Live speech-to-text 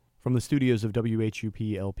From the studios of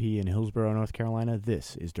WHUP-LP in Hillsborough, North Carolina,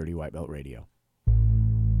 this is Dirty White Belt Radio.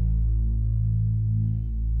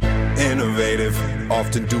 Innovative,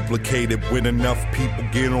 often duplicated. When enough people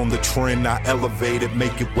get on the trend, I elevate it,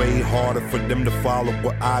 make it way harder for them to follow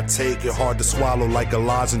what I take. It hard to swallow like a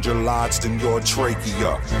lozenge lodged in your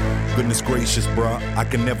trachea. Goodness gracious, bruh, I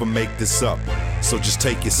can never make this up. So just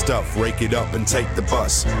take your stuff, rake it up and take the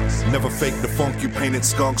bus. Never fake the funk, you painted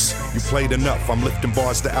skunks. You played enough, I'm lifting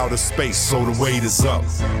bars to outer space, so the weight is up.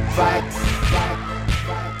 Fight.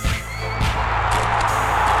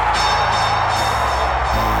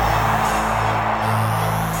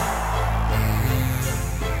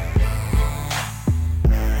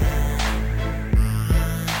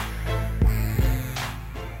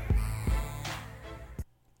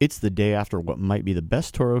 It's the day after what might be the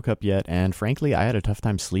best Toro Cup yet, and frankly, I had a tough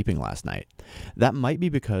time sleeping last night. That might be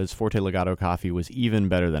because Forte Legato coffee was even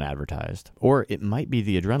better than advertised. Or it might be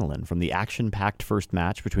the adrenaline from the action-packed first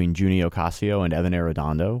match between Junny Ocasio and Evan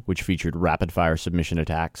Arredondo, which featured rapid-fire submission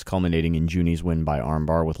attacks culminating in Junny's win by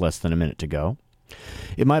armbar with less than a minute to go.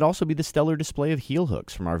 It might also be the stellar display of heel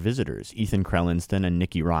hooks from our visitors, Ethan Crelinsten and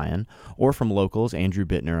Nicky Ryan, or from locals Andrew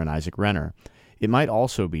Bittner and Isaac Renner. It might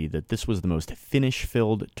also be that this was the most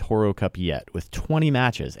finish-filled Toro Cup yet, with 20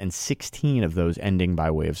 matches and 16 of those ending by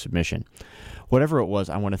way of submission. Whatever it was,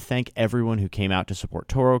 I want to thank everyone who came out to support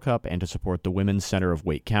Toro Cup and to support the Women's Center of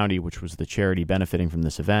Wake County, which was the charity benefiting from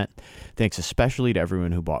this event. Thanks especially to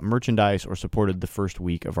everyone who bought merchandise or supported the first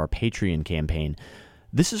week of our Patreon campaign.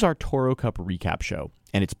 This is our Toro Cup recap show,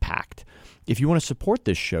 and it's packed. If you want to support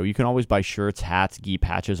this show, you can always buy shirts, hats, gi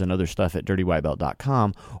patches, and other stuff at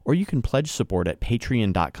dirtywhitebelt.com, or you can pledge support at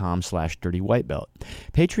patreon.com/dirtywhitebelt.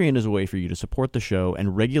 Patreon is a way for you to support the show,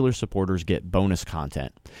 and regular supporters get bonus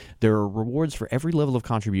content. There are rewards for every level of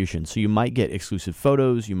contribution, so you might get exclusive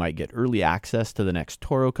photos, you might get early access to the next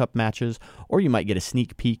Toro Cup matches, or you might get a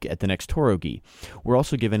sneak peek at the next Toro gi. We're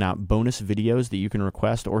also giving out bonus videos that you can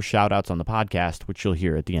request or shout-outs on the podcast, which you'll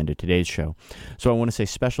hear at the end of today's show. So I want to say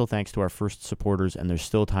special thanks to our first supporters, and there's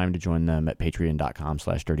still time to join them at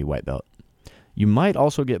patreon.com/dirtywhitebelt. You might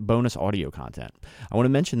also get bonus audio content. I want to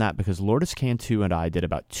mention that because Lourdes Cantu and I did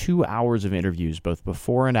about 2 hours of interviews both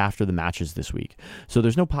before and after the matches this week. So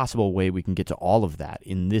there's no possible way we can get to all of that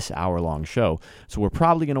in this hour-long show. So we're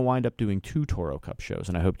probably going to wind up doing 2 Toro Cup shows,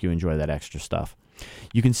 and I hope you enjoy that extra stuff.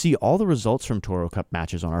 You can see all the results from Toro Cup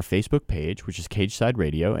matches on our Facebook page, which is Cageside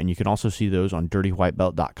Radio, and you can also see those on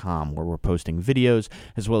dirtywhitebelt.com, where we're posting videos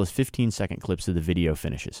as well as 15-second clips of the video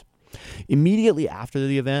finishes. Immediately after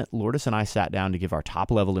the event, Lourdes and I sat down to give our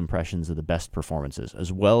top-level impressions of the best performances,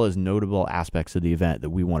 as well as notable aspects of the event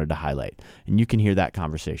that we wanted to highlight. And you can hear that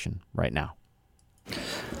conversation right now.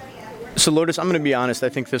 So, Lourdes, I'm going to be honest, I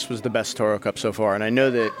think this was the best Toro Cup so far, and I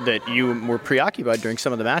know that you were preoccupied during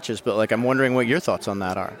some of the matches, but I'm wondering what your thoughts on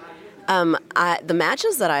that are. The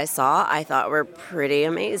matches that I saw, I thought were pretty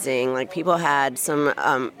amazing. People had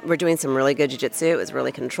were doing some really good jiu-jitsu. It was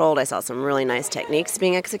really controlled. I saw some really nice techniques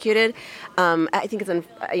being executed. I think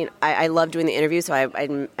I love doing the interview, so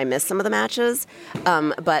I missed some of the matches.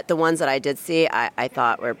 But the ones that I did see, I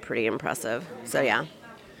thought were pretty impressive. So, yeah.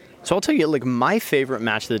 So I'll tell you, my favorite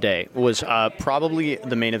match of the day was probably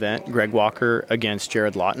the main event, Greg Walker against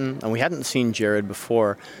Jared Lawton. And we hadn't seen Jared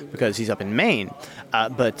before because he's up in Maine.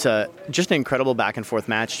 But just an incredible back-and-forth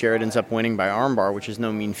match. Jared ends up winning by armbar, which is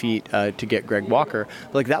no mean feat to get Greg Walker.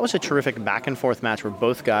 But that was a terrific back-and-forth match where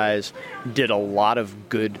both guys did a lot of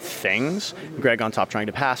good things. Greg on top trying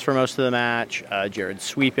to pass for most of the match, Jared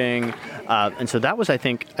sweeping. And so that was, I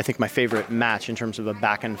think my favorite match in terms of a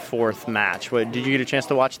back-and-forth match. Did you get a chance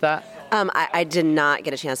to watch that? I did not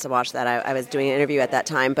get a chance to watch that. I was doing an interview at that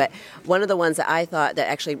time, but one of the ones that I thought that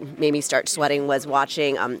actually made me start sweating was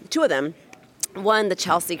watching 2 of them. One, the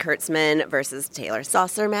Chelsea Kurtzman versus Taylor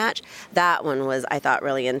Saucer match. That one was, I thought,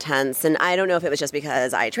 really intense. And I don't know if it was just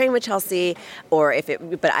because I trained with Chelsea or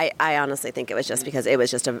but I honestly think it was just because it was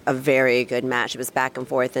just a very good match. It was back and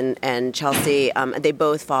forth. And Chelsea, they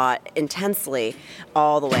both fought intensely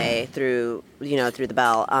all the way through the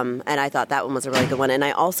bell. And I thought that one was a really good one. And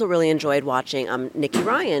I also really enjoyed watching Nicky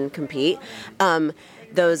Ryan compete.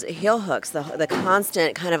 Those heel hooks, the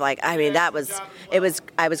constant kind of I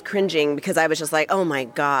was cringing because I was just oh my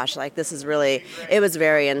gosh, this is really, it was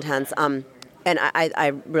very intense. And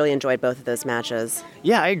I really enjoyed both of those matches.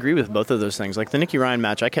 Yeah, I agree with both of those things. Like the Nicky Ryan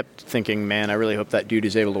match, I kept thinking, man, I really hope that dude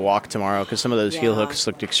is able to walk tomorrow because some of those heel hooks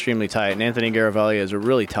looked extremely tight. And Anthony Garavaglia is a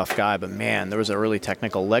really tough guy, but man, there was a really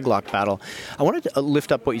technical leg lock battle. I wanted to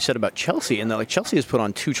lift up what you said about Chelsea, and that like Chelsea has put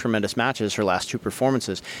on 2 tremendous matches her last 2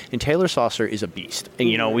 performances. And Taylor Saucer is a beast. And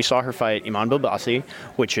you know, we saw her fight Iman Bilbassi,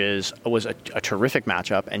 which was a terrific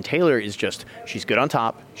matchup. And Taylor is just, she's good on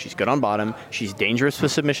top, she's good on bottom, she's dangerous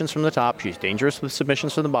with submissions from the top, she's dangerous with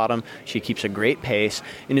submissions from the bottom. She keeps a great pace,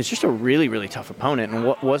 and is just a really, really tough opponent.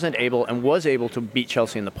 And was able to beat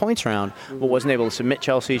Chelsea in the points round, but wasn't able to submit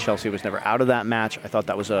Chelsea. Chelsea was never out of that match. I thought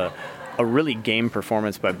that was a really game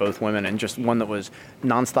performance by both women, and just one that was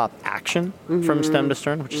nonstop action from stem to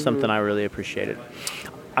stern, which is something I really appreciated.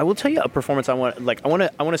 I will tell you a performance I want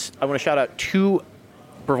to shout out 2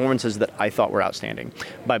 performances that I thought were outstanding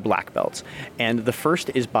by black belts. And the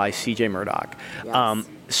first is by CJ Murdoch. Yes.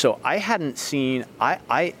 So I hadn't seen,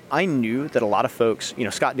 I knew that a lot of folks, you know,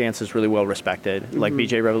 Scott Dance is really well respected, like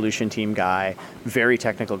BJ Revolution team guy, very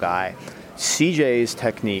technical guy. CJ's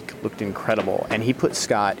technique looked incredible, and he put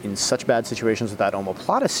Scott in such bad situations with that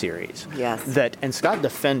omoplata series. Yes. And Scott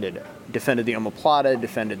defended the omoplata,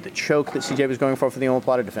 defended the choke that CJ was going for the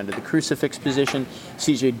omoplata, defended the crucifix position.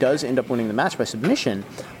 CJ does end up winning the match by submission,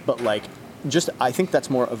 but like, I think that's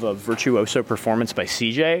more of a virtuoso performance by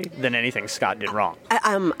CJ than anything Scott did wrong.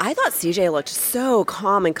 I thought CJ looked so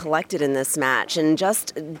calm and collected in this match, and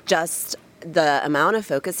just the amount of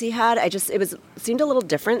focus he had, seemed a little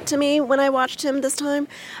different to me when I watched him this time.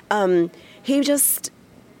 It just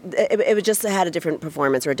had a different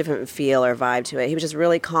performance or a different feel or vibe to it. He was just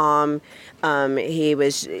really calm. He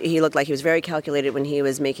looked like he was very calculated when he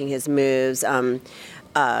was making his moves.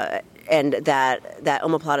 And that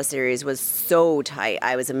omoplata series was so tight.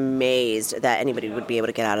 I was amazed that anybody would be able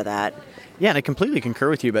to get out of that. Yeah, and I completely concur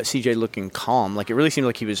with you about CJ looking calm. Like, it really seemed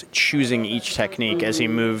like he was choosing each technique as he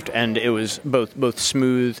moved, and it was both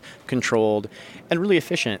smooth, controlled, and really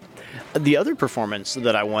efficient. The other performance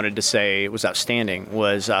that I wanted to say was outstanding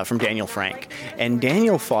was from Daniel Frank. And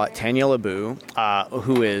Daniel fought Tanyel Abu,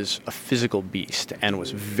 who is a physical beast and was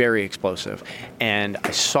very explosive. And I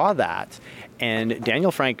saw that, and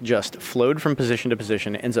Daniel Frank just flowed from position to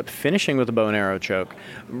position, ends up finishing with a bow and arrow choke.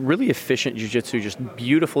 Really efficient jiu-jitsu, just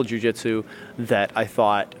beautiful jiu-jitsu that I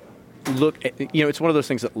thought it's one of those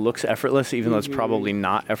things that looks effortless, even though it's probably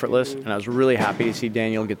not effortless. And I was really happy to see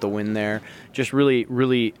Daniel get the win there. Just really,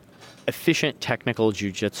 really efficient technical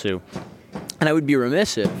jiu-jitsu. And I would be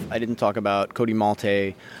remiss if I didn't talk about Cody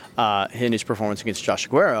Malte in his performance against Josh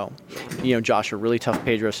Aguero. You know, Josh, a really tough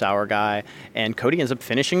Pedro Sauer guy, and Cody ends up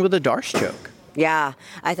finishing with a Darce choke. Yeah,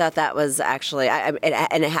 I thought that was actually, and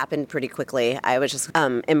it happened pretty quickly. I was just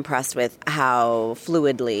impressed with how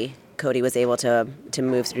fluidly Cody was able to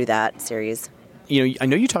move through that series. You know, I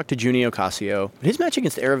know you talked to Junny Ocasio, but his match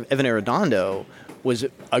against Evan Arredondo was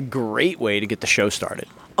a great way to get the show started.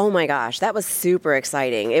 Oh my gosh, that was super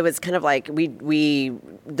exciting. It was kind of like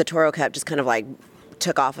the Toro Cup just kind of like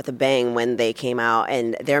took off with a bang when they came out,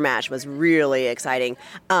 and their match was really exciting.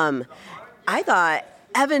 I thought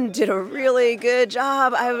Evan did a really good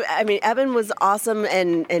job. I mean, Evan was awesome,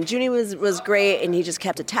 and Junny was great, and he just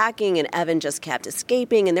kept attacking, and Evan just kept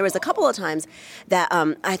escaping. And there was a couple of times that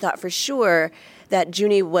I thought for sure that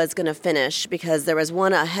Junny was going to finish, because there was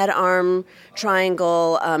a head-arm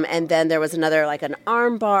triangle, and then there was another, like an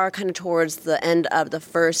arm bar kind of towards the end of the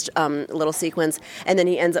first little sequence, and then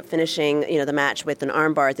he ends up finishing, the match with an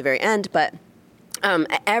arm bar at the very end. But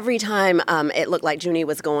every time it looked like Junny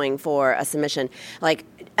was going for a submission, like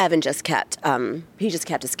Evan just kept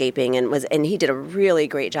escaping, and he did a really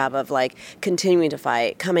great job of like continuing to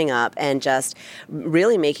fight, coming up, and just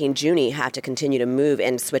really making Junny have to continue to move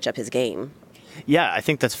and switch up his game. Yeah, I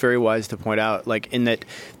think that's very wise to point out. Like, in that,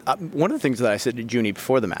 one of the things that I said to Junny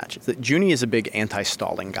before the match is that Junny is a big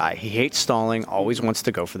anti-stalling guy. He hates stalling, always wants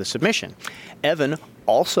to go for the submission. Evan,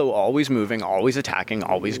 also always moving, always attacking,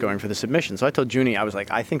 always going for the submission. So I told Junny, I was like,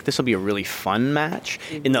 I think this will be a really fun match,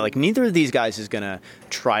 in that like neither of these guys is going to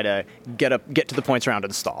try to get to the points round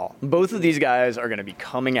and stall. Both of these guys are going to be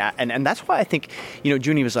coming at, and that's why I think,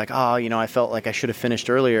 Junny was like, I felt like I should have finished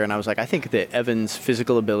earlier. And I was like, I think that Evan's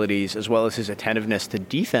physical abilities, as well as his attentiveness to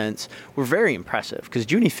defense, were very impressive, because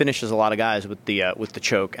Junny finishes a lot of guys with the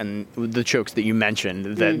choke, and the chokes that you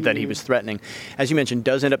mentioned that he was threatening. As you mentioned,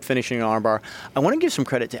 does end up finishing an armbar. I want to give some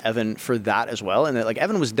credit to Evan for that as well, and that like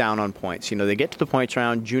Evan was down on points. They get to the points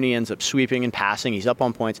round, Junny ends up sweeping and passing, he's up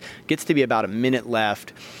on points, gets to be about a minute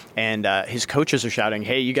left, and his coaches are shouting,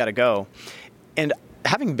 hey, you got to go. And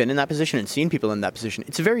having been in that position and seen people in that position,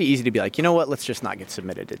 it's very easy to be like, you know what, let's just not get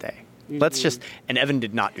submitted today. And Evan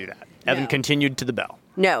did not do that. Evan continued to the bell.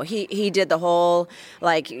 No, he did the whole,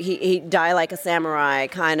 like, he die like a samurai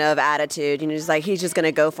kind of attitude. He's just going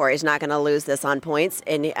to go for it. He's not going to lose this on points.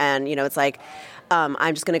 And it's like,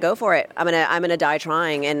 I'm just going to go for it. I'm going to die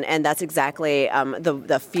trying. And that's exactly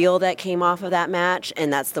the feel that came off of that match.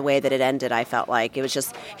 And that's the way that it ended. I felt like it was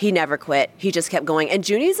just, he never quit. He just kept going. And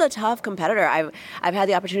Junny's a tough competitor. I've had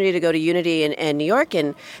the opportunity to go to Unity in New York,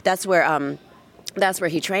 and that's where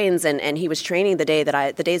he trains, and he was training the days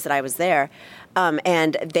that I was there,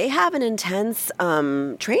 and they have an intense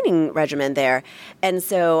training regimen there, and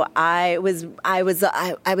so I was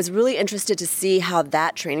really interested to see how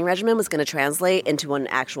that training regimen was going to translate into an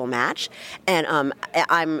actual match, and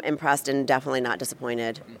I'm impressed and definitely not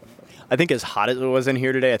disappointed. I think as hot as it was in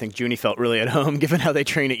here today, I think Junny felt really at home, given how they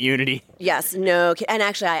train at Unity. Yes, no, and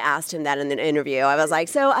actually I asked him that in the interview. I was like,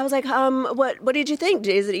 what did you think?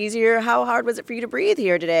 Is it easier? How hard was it for you to breathe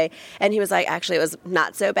here today? And he was like, actually, it was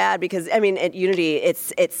not so bad because, at Unity,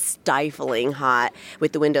 it's stifling hot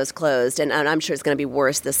with the windows closed, and I'm sure it's going to be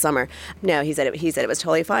worse this summer. No, he said it was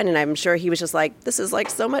totally fine, and I'm sure he was just like, this is like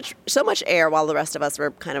so much air, while the rest of us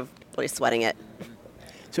were kind of really sweating it.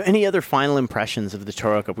 So any other final impressions of the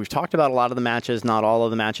Toro Cup? We've talked about a lot of the matches, not all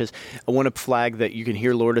of the matches. I want to flag that you can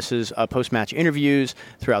hear Lourdes's post-match interviews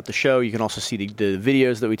throughout the show. You can also see the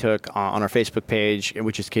videos that we took on our Facebook page,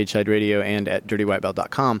 which is Cageside Radio, and at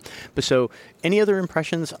dirtywhitebelt.com. But so any other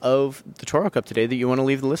impressions of the Toro Cup today that you want to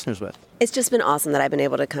leave the listeners with? It's just been awesome that I've been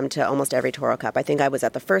able to come to almost every Toro Cup. I think I was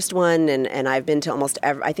at the first one, and I've been to almost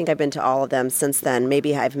every. I think I've been to all of them since then.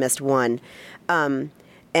 Maybe I've missed one.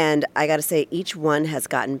 And I got to say, each one has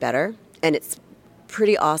gotten better, and it's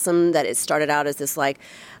pretty awesome that it started out as this like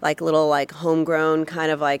little homegrown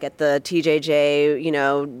kind of like at the TJJ,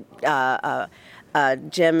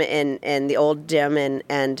 gym in the old gym,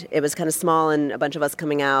 and it was kind of small, and a bunch of us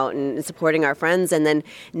coming out and supporting our friends, and then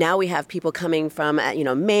now we have people coming from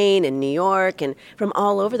Maine and New York and from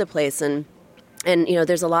all over the place, and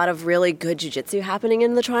there's a lot of really good jiu-jitsu happening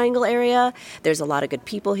in the Triangle area. There's a lot of good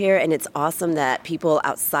people here, and it's awesome that people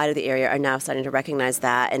outside of the area are now starting to recognize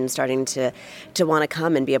that and starting to want to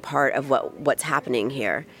come and be a part of what's happening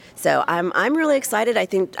here. So I'm really excited. I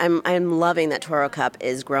think I'm loving that Toro Cup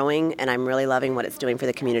is growing, and I'm really loving what it's doing for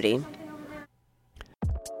the community.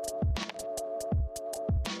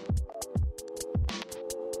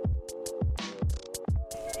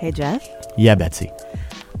 Hey, Jeff? Yeah, Betsy.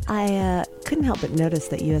 I couldn't help but notice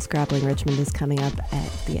that U.S. Grappling Richmond is coming up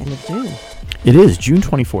at the end of June. It is June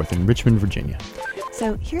 24th in Richmond, Virginia.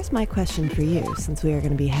 So here's my question for you, since we are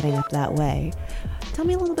going to be heading up that way. Tell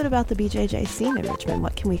me a little bit about the BJJ scene in Richmond.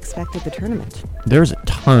 What can we expect at the tournament? There's a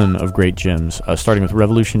ton of great gyms, starting with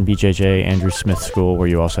Revolution BJJ, Andrew Smith School, where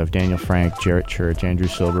you also have Daniel Frank, Jarrett Church, Andrew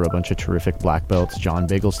Silver, a bunch of terrific black belts. John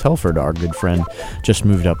Bagels Telford, our good friend, just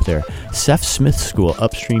moved up there. Seth Smith School,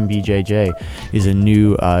 Upstream BJJ, is a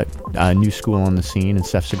new school on the scene, and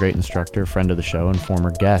Seth's a great instructor, friend of the show, and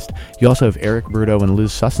former guest. You also have Eric Bruto and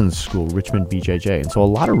Liz Susson's school, Richmond BJJ, and so a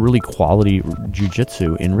lot of really quality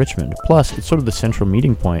jiu-jitsu in Richmond. Plus, it's sort of the central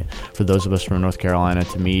meeting point for those of us from North Carolina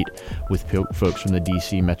to meet with folks from the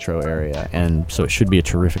D.C. metro area, and so it should be a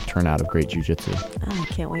terrific turnout of great jiu-jitsu. I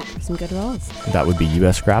can't wait for some good rolls. That would be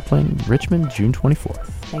U.S. Grappling, Richmond, June 24th.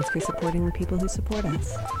 Thanks for supporting the people who support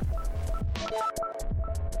us.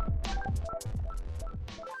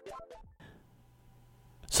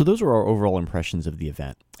 So those are our overall impressions of the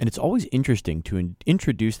event. And it's always interesting to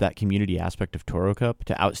introduce that community aspect of Toro Cup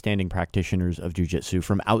to outstanding practitioners of jiu-jitsu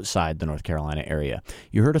from outside the North Carolina area.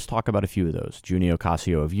 You heard us talk about a few of those. Junny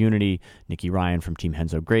Ocasio of Unity, Nicky Ryan from Team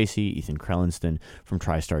Henzo Gracie, Ethan Crelinsten from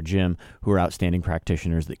TriStar Gym, who are outstanding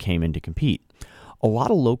practitioners that came in to compete. A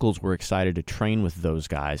lot of locals were excited to train with those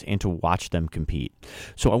guys and to watch them compete.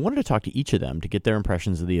 So I wanted to talk to each of them to get their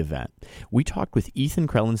impressions of the event. We talked with Ethan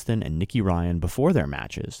Crelinsten and Nicky Ryan before their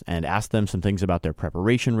matches and asked them some things about their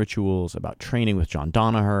preparation rituals, about training with John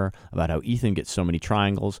Danaher, about how Ethan gets so many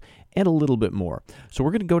triangles, and a little bit more. So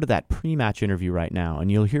we're going to go to that pre-match interview right now,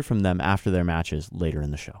 and you'll hear from them after their matches later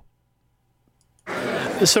in the show.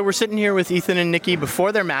 So we're sitting here with Ethan and Nicky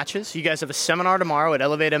before their matches. You guys have a seminar tomorrow at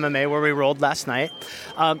Elevate MMA where we rolled last night.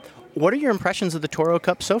 What are your impressions of the Toro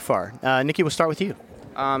Cup so far? Nicky, we'll start with you.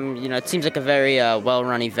 It seems like a very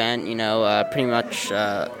well-run event. Pretty much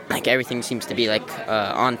like everything seems to be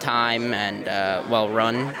on time and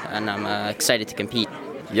well-run, and I'm excited to compete.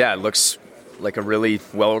 Yeah, it looks like a really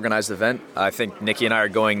well-organized event. I think Nicky and I are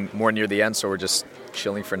going more near the end, so we're just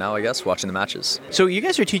chilling for now, I guess, watching the matches. So you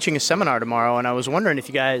guys are teaching a seminar tomorrow, and I was wondering if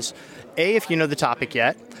you guys, A, if you know the topic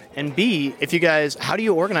yet, and B, if you guys, how do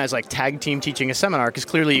you organize tag team teaching a seminar? Because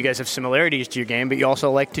clearly you guys have similarities to your game, but you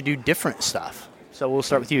also like to do different stuff. So we'll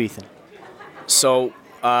start with you, Ethan. So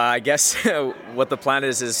I guess what the plan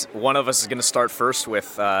is one of us is going to start first with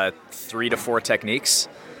 3 to 4 techniques,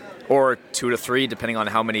 or 2 to 3, depending on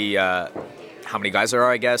how many guys there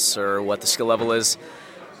are, I guess, or what the skill level is.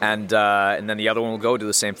 And then the other one will go do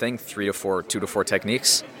the same thing, 2 to 4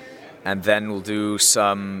 techniques. And then we'll do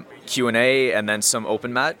some Q&A and then some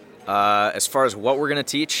open mat. As far as what we're going to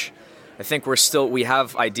teach, I think we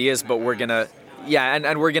have ideas, but we're going to,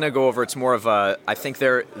 and we're going to go over, it's more of a, I think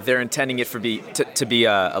they're intending it to be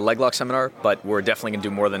a leg lock seminar, but we're definitely going to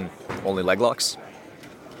do more than only leg locks.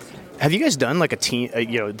 Have you guys done like a team,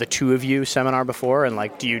 the two of you seminar before? And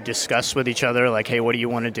like, do you discuss with each other, like, hey, what do you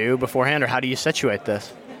want to do beforehand? Or how do you situate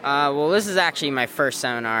this? Well, this is actually my first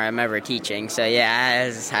seminar I'm ever teaching, so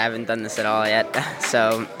yeah, I haven't done this at all yet.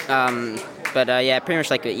 So, pretty much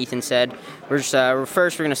like what Ethan said, we're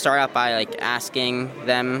going to start out by like asking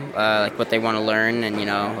them like what they want to learn, and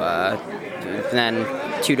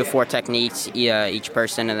then 2 to 4 techniques each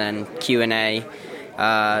person, and then Q&A,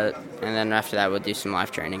 and then after that we'll do some live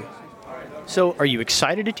training. So are you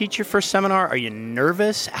excited to teach your first seminar? Are you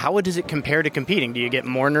nervous? How does it compare to competing? Do you get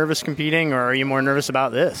more nervous competing, or are you more nervous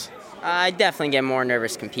about this? I definitely get more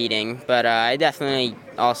nervous competing, but I definitely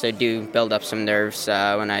also do build up some nerves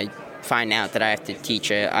when I find out that I have to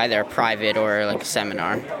teach either a private or like a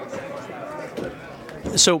seminar.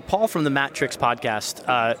 So Paul from the Mat Tricks podcast,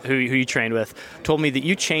 who you trained with, told me that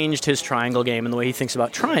you changed his triangle game and the way he thinks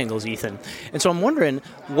about triangles, Ethan. And so I'm wondering,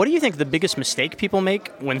 what do you think the biggest mistake people make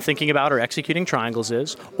when thinking about or executing triangles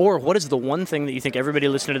is? Or what is the one thing that you think everybody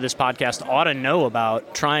listening to this podcast ought to know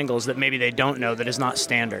about triangles that maybe they don't know that is not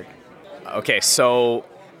standard? Okay, so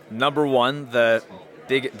number one, the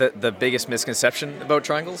biggest misconception about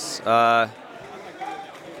triangles? I'm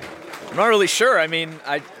not really sure. I mean,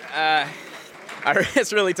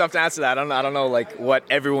 it's really tough to answer that. I don't know like what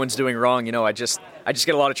everyone's doing wrong. I just get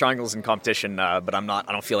a lot of triangles in competition, but I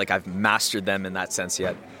don't feel like I've mastered them in that sense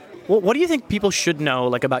yet. Well, what do you think people should know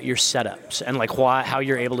like about your setups and like how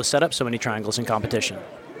you're able to set up so many triangles in competition?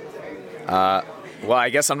 Well, I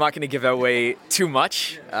guess I'm not going to give away too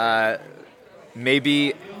much.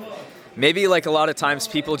 Maybe like a lot of times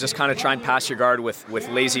people just kind of try and pass your guard with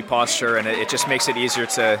lazy posture, and it just makes it easier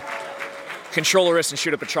to control a wrist and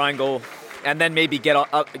shoot up a triangle. And then maybe get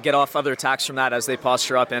off other attacks from that as they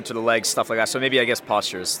posture up, enter the legs, stuff like that. So maybe I guess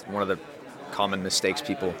posture is one of the common mistakes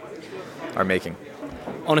people are making.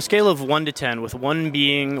 On a scale of 1 to 10, with 1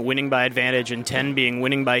 being winning by advantage and 10 being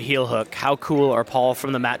winning by heel hook, how cool are Paul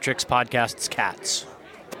from the Mat Tricks podcast's cats?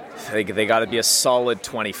 They got to be a solid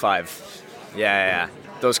 25. Yeah.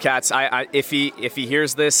 Those cats. If he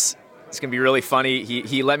hears this, it's gonna be really funny.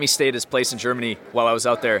 He let me stay at his place in Germany while I was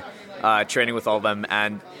out there training with all of them,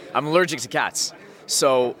 and I'm allergic to cats.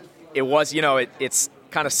 So it was, it's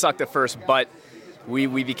kind of sucked at first, but we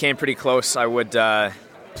became pretty close. I would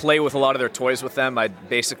play with a lot of their toys with them. I'd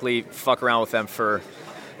basically fuck around with them for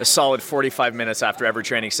a solid 45 minutes after every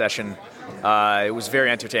training session. It was very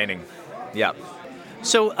entertaining. Yeah.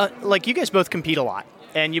 So, you guys both compete a lot,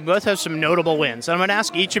 and you both have some notable wins. And I'm going to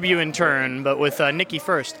ask each of you in turn, but with Nicky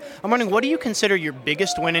first. I'm wondering, what do you consider your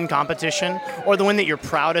biggest win in competition, or the win that you're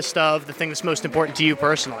proudest of, the thing that's most important to you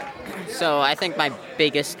personally? So I think my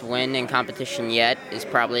biggest win in competition yet is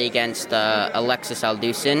probably against Alexis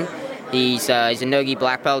Aldusin. He's a no-gi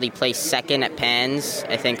black belt. He placed second at PANS,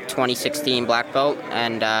 I think 2016 black belt,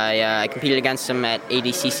 and I competed against him at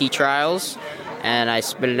ADCC trials, and I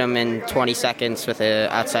split him in 20 seconds with an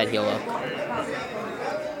outside heel hook.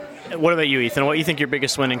 What about you, Ethan? What do you think your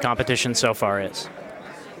biggest win in competition so far is?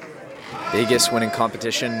 Biggest win in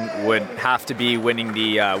competition would have to be winning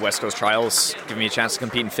the West Coast Trials, giving me a chance to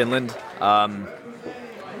compete in Finland. I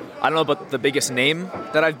don't know about the biggest name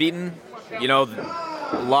that I've beaten.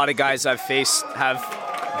 A lot of guys I've faced have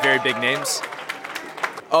very big names.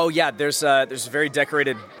 Oh yeah, there's a very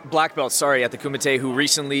decorated black belt, at the Kumite, who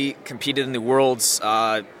recently competed in the Worlds.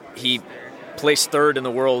 He placed third in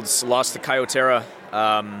the Worlds, lost to Kayotera.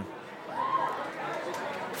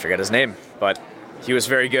 Forget his name, but he was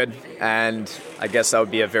very good, and I guess that would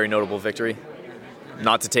be a very notable victory.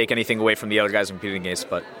 Not to take anything away from the other guys I'm competing against,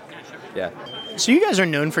 but yeah. So you guys are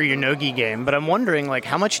known for your no-gi game, but I'm wondering,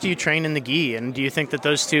 how much do you train in the gi, and do you think that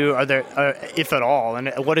those two are there, if at all,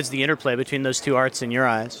 and what is the interplay between those two arts in your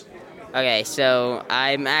eyes? Okay, so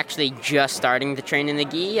I'm actually just starting to train in the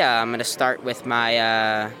gi. I'm going to start with my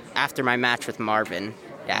after my match with Marvin.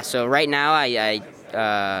 Yeah, so right now I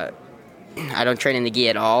don't train in the gi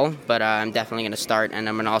at all, but I'm definitely going to start, and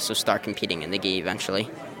I'm going to also start competing in the gi eventually.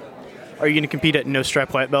 Are you going to compete at no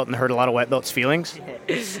stripe white belt and hurt a lot of white belts' feelings?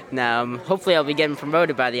 No, hopefully I'll be getting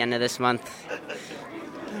promoted by the end of this month.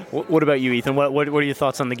 What about you, Ethan? What are your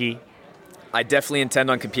thoughts on the gi? I definitely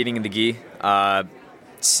intend on competing in the gi.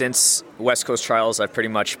 Since West Coast Trials, I've pretty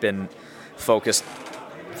much been focused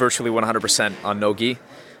virtually 100% on no-gi.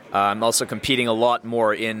 I'm also competing a lot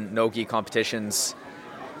more in no-gi competitions.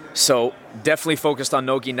 So definitely focused on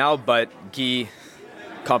no-gi now, but gi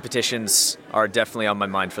competitions are definitely on my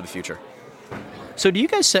mind for the future. So do you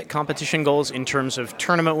guys set competition goals in terms of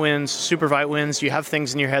tournament wins, super fight wins? Do you have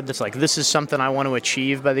things in your head that's like, this is something I want to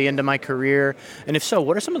achieve by the end of my career? And if so,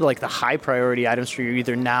 what are some of the high priority items for you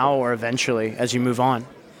either now or eventually as you move on?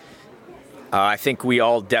 I think we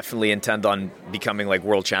all definitely intend on becoming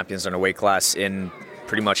world champions in our weight class in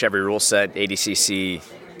pretty much every rule set, ADCC,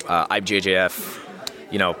 IBJJF,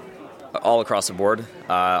 all across the board.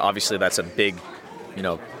 Obviously that's a big,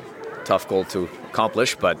 tough goal to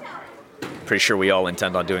accomplish, but pretty sure we all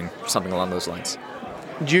intend on doing something along those lines.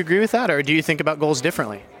 Do you agree with that, or do you think about goals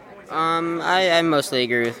differently? I mostly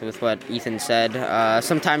agree with what Ethan said.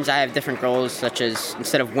 Sometimes I have different goals, such as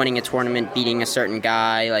instead of winning a tournament, beating a certain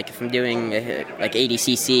guy. If I'm doing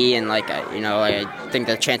ADCC and I think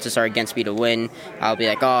the chances are against me to win, I'll be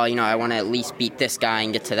I want to at least beat this guy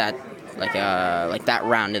and get to that that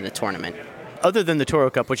round in the tournament. Other than the Toro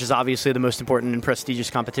Cup, which is obviously the most important and prestigious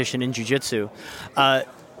competition in jiu-jitsu,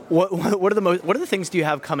 what are the things do you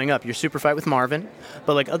have coming up? Your super fight with Marvin,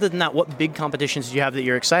 but other than that, what big competitions do you have that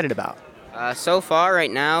you're excited about? So far,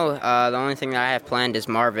 right now, the only thing that I have planned is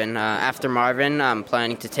Marvin. After Marvin, I'm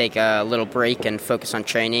planning to take a little break and focus on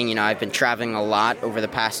training. I've been traveling a lot over the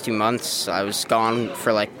past 2 months. I was gone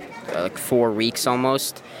for 4 weeks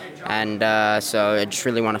almost, and so I just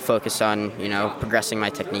really want to focus on progressing my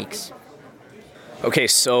techniques. Okay,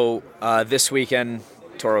 so this weekend,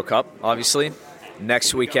 Toro Cup, obviously.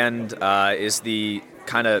 Next weekend is the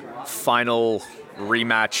kind of final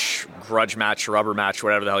rematch, grudge match, rubber match,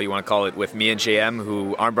 whatever the hell you want to call it, with me and JM,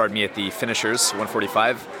 who armbarred me at the finishers,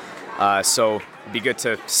 145. So it'd be good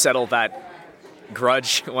to settle that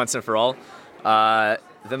grudge once and for all.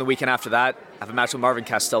 Then the weekend after that, I have a match with Marvin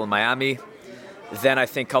Castell in Miami. Then I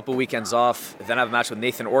think a couple weekends off. Then I have a match with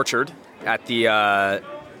Nathan Orchard at the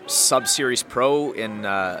Sub-Series Pro in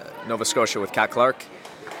Nova Scotia with Kat Clark.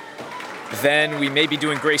 Then we may be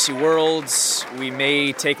doing Gracie Worlds. We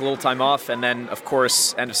may take a little time off. And then, of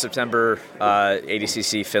course, end of September,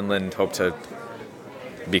 ADCC Finland. Hope to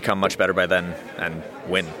become much better by then and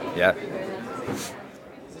win. Yeah.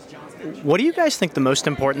 What do you guys think the most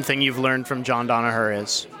important thing you've learned from John Danaher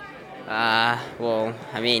is? Well,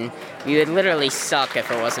 we would literally suck if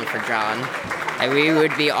it wasn't for John. We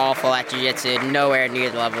would be awful at jiu-jitsu, nowhere near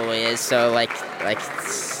the level he is. So,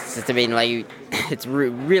 it's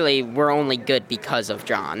really, we're only good because of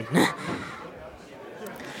John.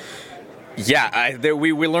 Yeah,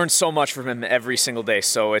 we learn so much from him every single day.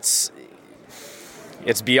 So it's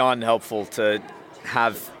beyond helpful to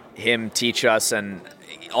have him teach us, and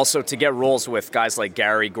also to get roles with guys like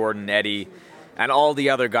Gary, Gordon, Eddie, and all the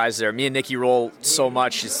other guys there. Me and Nicky roll so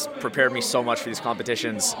much. He's prepared me so much for these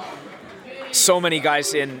competitions. So many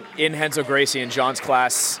guys in Renzo Gracie and John's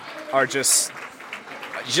class are just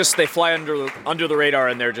they fly under the radar,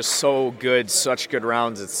 and they're just so good, such good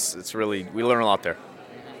rounds. It's really, we learn a lot there.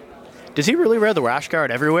 Does he really wear the rash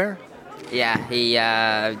guard everywhere?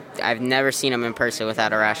 Yeah, I've never seen him in person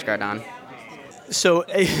without a rash guard on. So,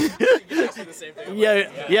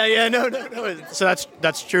 yeah, no. So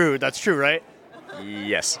that's true. That's true, right?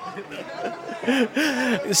 Yes.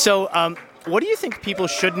 So, what do you think people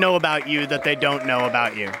should know about you that they don't know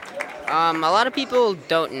about you? A lot of people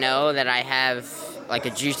don't know that I have a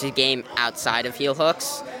jiu-jitsu game outside of heel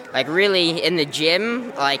hooks. Really, in the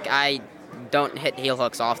gym, I don't hit heel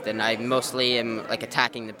hooks often. I mostly am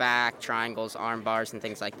attacking the back, triangles, arm bars, and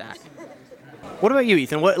things like that. What about you,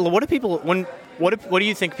 Ethan? What do people what do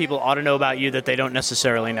you think people ought to know about you that they don't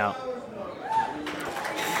necessarily know?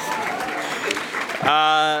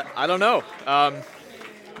 I don't know.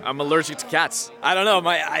 I'm allergic to cats. I don't know.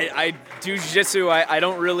 I do jiu-jitsu. I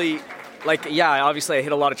don't really obviously I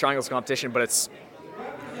hit a lot of triangles competition, but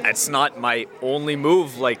it's not my only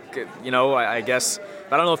move. I guess.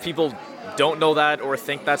 I don't know if people don't know that or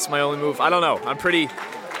think that's my only move. I don't know. I'm pretty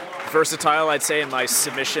versatile, I'd say, in my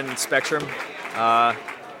submission spectrum.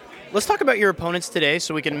 Let's talk about your opponents today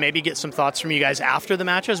so we can maybe get some thoughts from you guys after the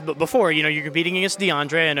matches. But before, you're competing against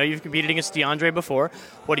DeAndre. I know you've competed against DeAndre before.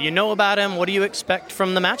 What do you know about him? What do you expect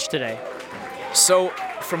from the match today? So,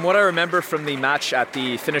 from what I remember from the match at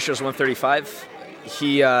the Finishers 135,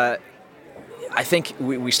 I think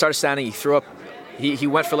we started standing, he threw up, he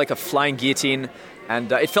went for a flying guillotine, and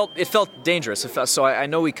it felt dangerous. So I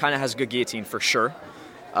know he kind of has a good guillotine for sure.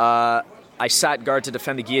 I sat guard to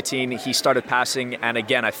defend the guillotine. He started passing, and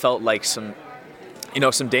again, I felt like some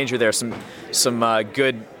danger there, some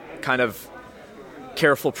good kind of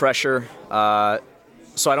careful pressure.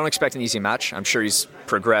 So I don't expect an easy match. I'm sure he's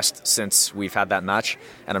progressed since we've had that match,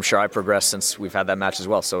 and I'm sure I've progressed since we've had that match as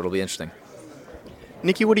well, so it'll be interesting.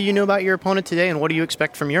 Nicky, what do you know about your opponent today, and what do you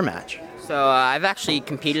expect from your match? So I've actually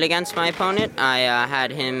competed against my opponent. I had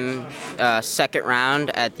him second round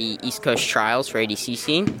at the East Coast Trials for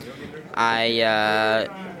ADCC. I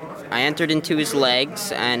entered into his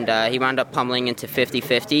legs, and he wound up pummeling into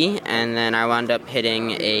 50-50, and then I wound up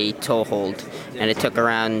hitting a toe hold, and it took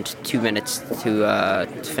around 2 minutes to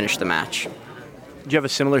finish the match. Do you have a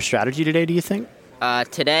similar strategy today, do you think?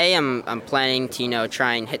 Today, I'm planning to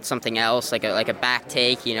try and hit something else, like a back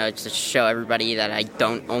take, to show everybody that I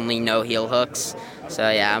don't only know heel hooks. So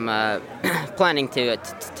yeah, I'm planning to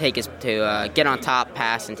get on top,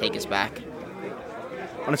 pass, and take his back.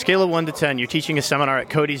 On a scale of 1 to 10, you're teaching a seminar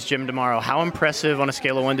at Cody's gym tomorrow. How impressive on a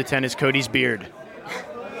scale of 1 to 10 is Cody's beard?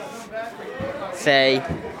 Say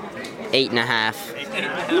 8.5.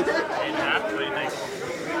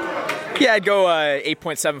 8.5? Yeah, I'd go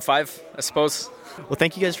 8.75, I suppose. Well,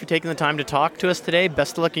 thank you guys for taking the time to talk to us today.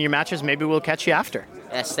 Best of luck in your matches. Maybe we'll catch you after.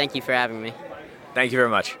 Yes, thank you for having me. Thank you very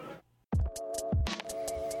much.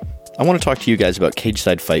 I want to talk to you guys about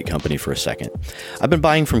Cageside Fight Company for a second. I've been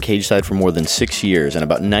buying from Cageside for more than 6 years, and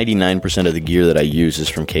about 99% of the gear that I use is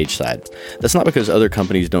from Cageside. That's not because other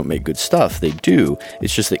companies don't make good stuff. They do.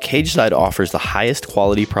 It's just that Cageside offers the highest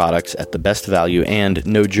quality products at the best value and,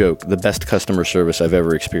 no joke, the best customer service I've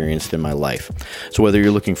ever experienced in my life. So whether you're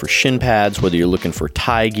looking for shin pads, whether you're looking for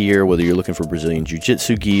Thai gear, whether you're looking for Brazilian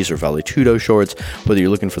Jiu-Jitsu gis or Vale Tudo shorts, whether you're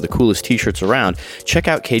looking for the coolest t-shirts around, check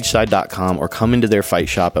out Cageside.com or come into their fight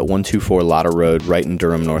shop at 124 Lotta Road right in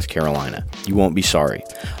Durham, North Carolina. You won't be sorry.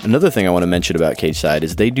 Another thing I want to mention about Cageside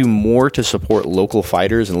is they do more to support local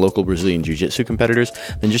fighters and local Brazilian Jiu-Jitsu competitors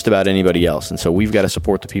than just about anybody else, and so we've got to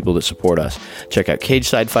support the people that support us. Check out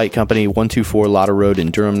Cageside Fight Company, 124 Lotta Road in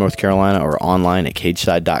Durham, North Carolina, or online at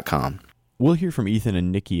Cageside.com. We'll hear from Ethan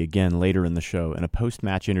and Nicky again later in the show in a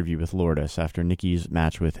post-match interview with Lourdes after Nicky's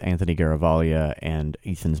match with Anthony Garavaglia and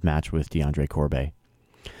Ethan's match with DeAndre Corbet.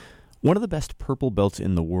 One of the best purple belts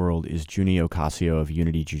in the world is Junny Ocasio of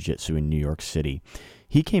Unity Jiu-Jitsu in New York City.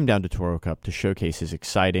 He came down to Toro Cup to showcase his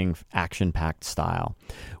exciting, action-packed style.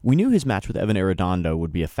 We knew his match with Evan Arredondo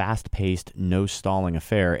would be a fast-paced, no-stalling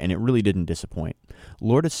affair, and it really didn't disappoint.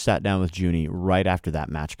 Lourdes sat down with Junny right after that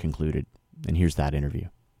match concluded, and here's that interview.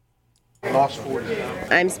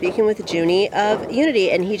 I'm speaking with Junny of Unity,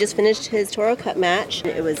 and he just finished his Toro Cup match.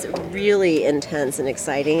 It was really intense and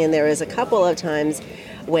exciting, and there was a couple of times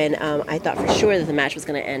when I thought for sure that the match was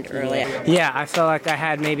going to end early. Yeah, I felt like I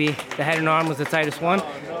had maybe the head and arm was the tightest one,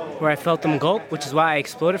 where I felt them gulp, which is why I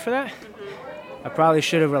exploded for that. I probably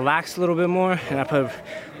should have relaxed a little bit more, and I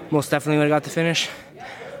most definitely would have got the finish.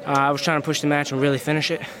 I was trying to push the match and really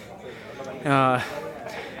finish it.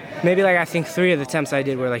 Maybe I think 3 of the attempts I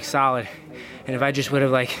did were solid, and if I just would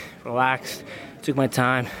have relaxed, took my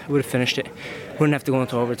time, would have finished it. Wouldn't have to go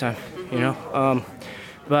into overtime,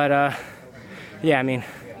 Yeah, I'm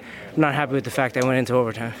not happy with the fact I went into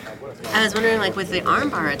overtime. I was wondering, with the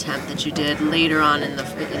armbar attempt that you did later on in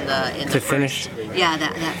the finish. Yeah,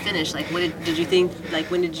 that finish. What did you think?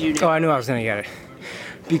 When did you know? Oh, I knew I was gonna get it,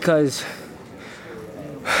 because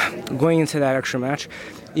going into that extra match,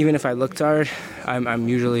 even if I look tired, I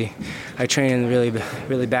train in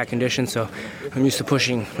really bad conditions, so I'm used to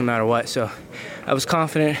pushing no matter what. So I was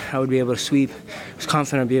confident I would be able to sweep. I was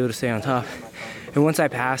confident I'd be able to stay on top. And once I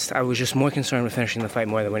passed, I was just more concerned with finishing the fight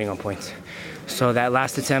more than winning on points. So that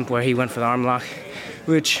last attempt where he went for the arm lock,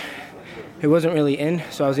 which it wasn't really in,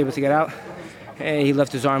 so I was able to get out. And he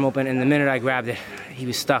left his arm open, and the minute I grabbed it, he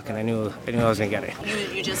was stuck, and I knew I was going to get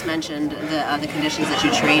it. You just mentioned the conditions that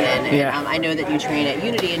you train in. And, yeah. I know that you train at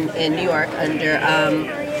Unity in New York under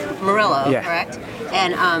Morello, yeah. Correct?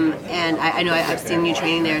 And I know I've seen you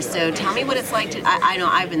training there. So tell me what it's like to. I know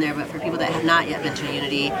I've been there, but for people that have not yet been to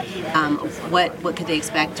Unity, what could they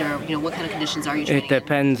expect, or what kind of conditions are you training? It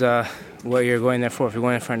depends what you're going there for. If you're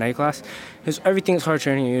going there for a night class, everything is hard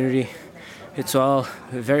training at Unity. It's all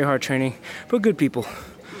very hard training, but good people.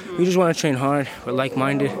 We just want to train hard. We're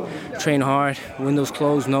like-minded. Train hard. Windows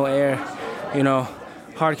closed, no air.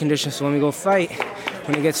 Hard conditions. So when we go fight,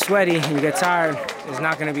 when it gets sweaty and you get tired, it's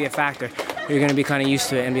not going to be a factor. You're going to be kind of used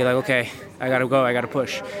to it and be like, okay, I got to go, I got to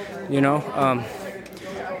push.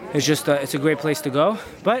 It's just it's a great place to go.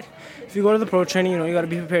 But if you go to the pro training, you got to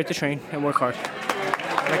be prepared to train and work hard.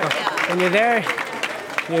 When you're there,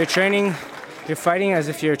 you're training, you're fighting as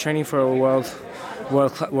if you're training for a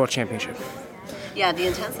world championship. Yeah, the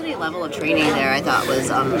intensity level of training there, I thought was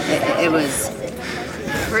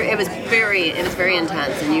it was very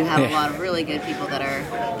intense, and you have a lot of really good people that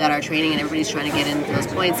are training, and everybody's trying to get into those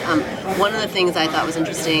points. One of the things I thought was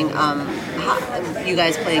interesting, you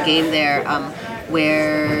guys play a game there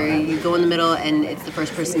where you go in the middle and it's the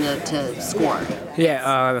first person to score.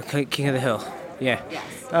 Yeah, King of the Hill. Yeah. Yes.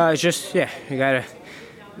 It's just you gotta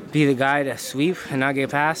be the guy to sweep and not get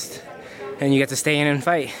past, and you get to stay in and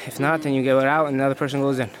fight. If not, then you get it out and the other person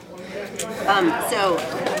goes in. So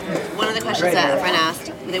one of the questions that a friend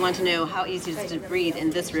asked, they want to know how easy it is to breathe in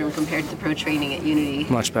this room compared to the pro training at Unity.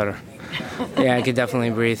 Much better. Yeah, I could definitely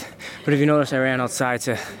breathe. But if you notice, I ran outside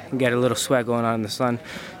to get a little sweat going on in the sun,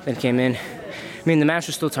 then came in. I mean, the match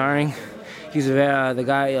was still tiring. He's the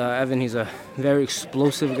guy, Evan, he's a very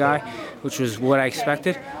explosive guy, which was what I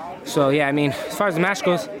expected. So, yeah, I mean, as far as the match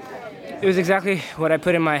goes, it was exactly what I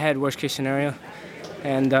put in my head, worst case scenario.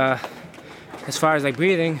 And as far as, like,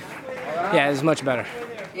 breathing, yeah, it was much better.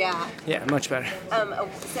 Yeah. Yeah, much better.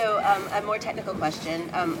 So a more technical question.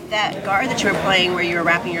 That guard that you were playing where you were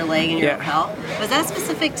wrapping your leg in your lapel, was that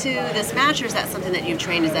specific to this match, or is that something that you've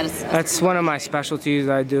trained? Is that That's one of my specialties.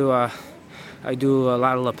 I do a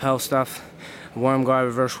lot of lapel stuff, worm guard,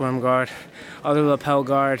 reverse worm guard, other lapel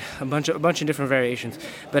guard, a bunch of different variations.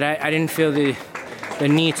 But I didn't feel the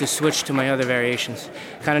need to switch to my other variations.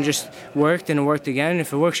 Kind of just worked and it worked again.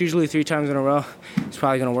 If it works usually 3 times in a row, it's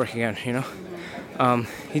probably going to work again, you know?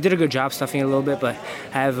 He did a good job stuffing it a little bit, but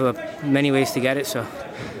I have many ways to get it, so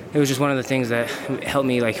it was just one of the things that helped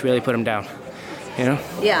me like really put him down, you know?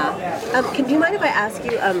 Yeah. Do you mind if I ask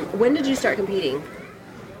you, when did you start competing?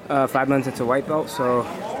 5 months into white belt, so...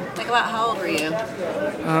 Like about how old were you?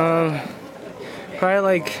 Probably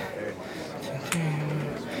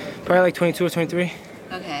like 22 or 23.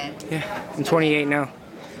 Okay. Yeah, I'm 28 now.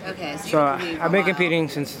 Okay, So I've been competing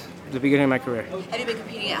since the beginning of my career. Have you been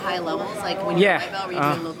competing at high levels, like when you were white belt, or were you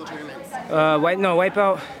doing local tournaments? White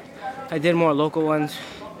belt. I did more local ones.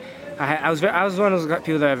 I was one of those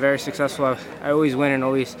people that are very successful. I always win and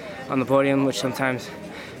always on the podium, which sometimes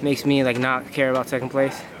makes me like not care about second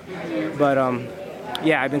place. But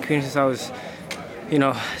yeah, I've been competing since I was,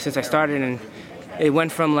 since I started, and it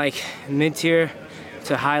went from like mid-tier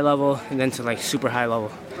to high level and then to like super high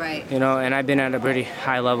level. Right. And I've been at a pretty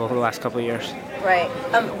high level for the last couple of years. Right.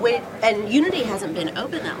 And Unity hasn't been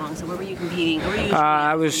open that long, so where were you competing?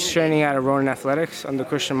 I was training at Ronin Athletics under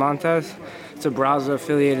Christian Montez. It's a Brazza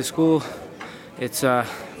affiliated school. It's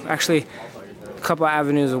actually a couple of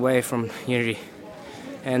avenues away from Unity.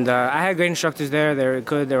 And I had great instructors there. They were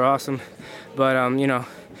good. They were awesome. But,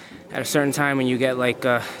 at a certain time when you get like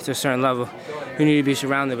to a certain level, you need to be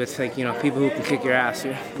surrounded with like, people who can kick your ass,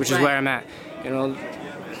 which is where I'm at.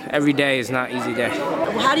 Every day is not an easy day.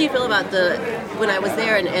 How do you feel about when I was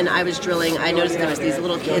there and I was drilling, I noticed there was these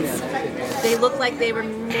little kids. They looked like they were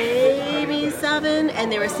maybe 7,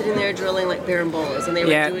 and they were sitting there drilling like barambolas, and they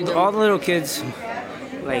were doing them. All the little kids,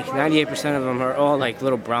 like 98% of them are all like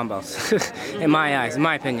little brown belts, in my eyes, in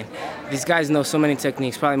my opinion. These guys know so many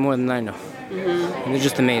techniques, probably more than I know. Mm-hmm. And they're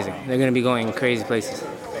just amazing. They're going to be going crazy places.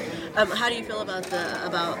 How do you feel about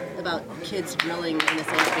about kids drilling in the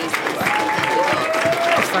same space?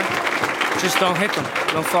 It's fine. Just don't hit them.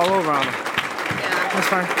 Don't fall over on them. Yeah. That's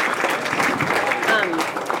fine.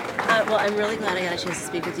 Well, I'm really glad I got a chance to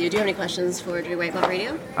speak with you. Do you have any questions for Dirty White Belt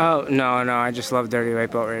Radio? Oh, no. I just love Dirty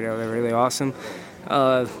White Belt Radio. They're really awesome.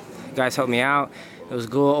 Guys helped me out. It was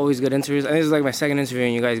cool. Always good interviews. And this is like my second interview,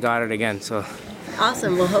 and you guys got it again, so...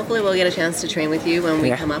 Awesome. Well, hopefully we'll get a chance to train with you when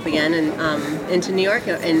we come up again and into New York,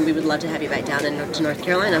 and we would love to have you back down to North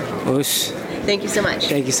Carolina. Whoosh. Thank you so much.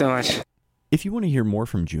 Thank you so much. If you want to hear more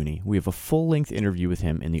from Junny, we have a full-length interview with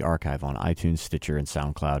him in the archive on iTunes, Stitcher, and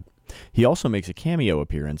SoundCloud. He also makes a cameo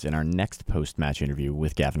appearance in our next post-match interview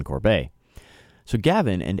with Gavin Corbet. So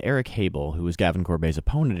Gavin and Eric Habel, who was Gavin Corbet's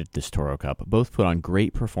opponent at this Toro Cup, both put on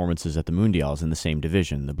great performances at the Mundials in the same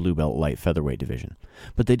division, the Blue Belt Light Featherweight division.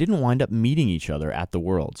 But they didn't wind up meeting each other at the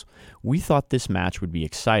Worlds. We thought this match would be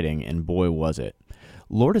exciting, and boy was it.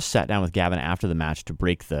 Lourdes sat down with Gavin after the match to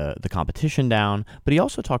break the competition down, but he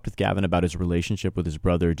also talked with Gavin about his relationship with his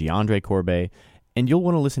brother DeAndre Corbet, and you'll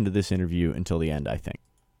want to listen to this interview until the end, I think.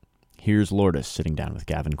 Here's Lourdes sitting down with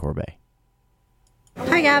Gavin Corbet.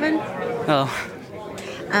 Hi, Gavin. Oh.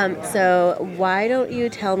 So why don't you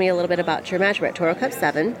tell me a little bit about your match? We're at Toro Cup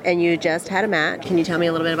 7, and you just had a match. Can you tell me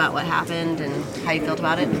a little bit about what happened and how you felt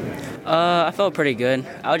about it? I felt pretty good.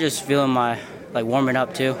 I was just feeling my warming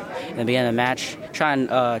up too in the beginning of the match, trying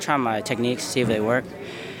my techniques, see if they work.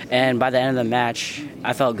 And by the end of the match,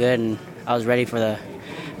 I felt good and I was ready for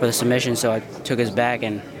the submission. So I took his back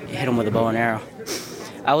and hit him with a bow and arrow.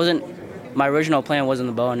 I wasn't my original plan wasn't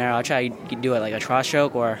the bow and arrow. I tried to do it like a cross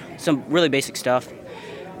stroke or some really basic stuff,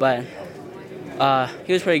 but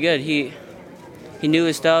he was pretty good. He knew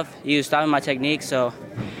his stuff. He was stopping my technique, so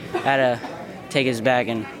I had to take his back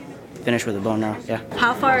and finish with a bow and arrow. Yeah.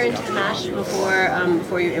 How far into the match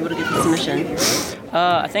before you were able to get the submission?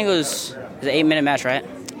 I think it was an 8-minute match, right?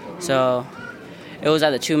 So it was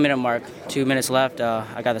at the 2-minute mark. 2 minutes left.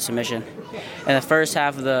 I got the submission. In the first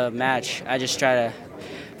half of the match, I just tried to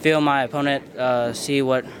feel my opponent, see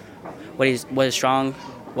what he's strong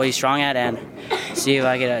at, and see if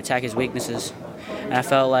I could attack his weaknesses. And I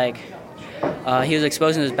felt like he was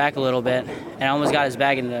exposing his back a little bit, and I almost got his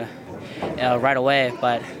back in the right away.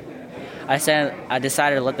 But I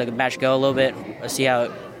decided to let the match go a little bit, see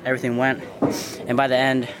how everything went. And by the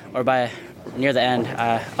end, or by near the end,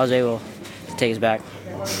 I was able to take his back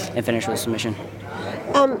and finish with a submission.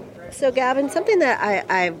 So, Gavin, something that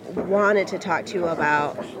I wanted to talk to you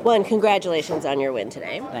about, one, congratulations on your win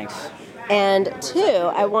today. Thanks. And two,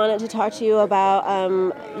 I wanted to talk to you about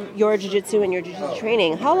your jiu-jitsu and your jiu-jitsu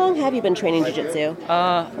training. How long have you been training jiu-jitsu?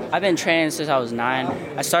 I've been training since I was 9.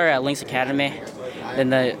 I started at Lynx Academy. Then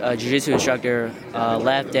the jiu-jitsu instructor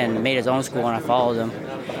left and made his own school, and I followed him.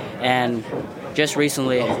 And just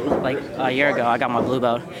recently, like a year ago, I got my blue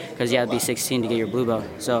belt because you have to be 16 to get your blue belt.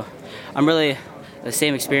 So I'm really the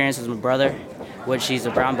same experience as my brother, which he's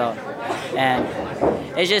a brown belt. And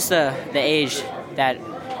it's just the age that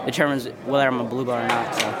determines whether I'm a blue belt or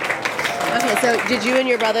not. So. Okay, so did you and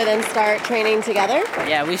your brother then start training together?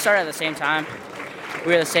 Yeah, we started at the same time.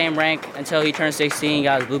 We were the same rank until he turned 16,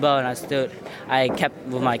 got his blue belt, and I kept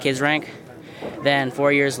with my kid's rank. Then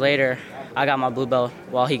 4 years later, I got my blue belt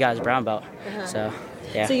while he got his brown belt. So,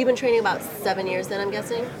 yeah. So you've been training about 7 years then, I'm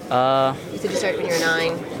guessing? You said you started when you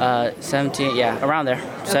were 9? 17, yeah, around there.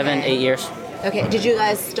 7, 8 years. Okay, did you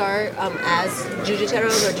guys start as jiu-jitsu,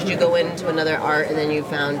 or did you go into another art and then you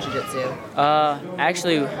found jiu-jitsu?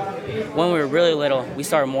 Actually, when we were really little, we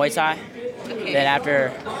started Muay Thai. Okay. Then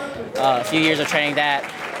after a few years of training that,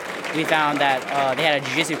 we found that they had a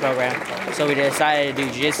jiu-jitsu program, so we decided to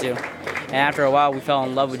do jiu-jitsu. And after a while, we fell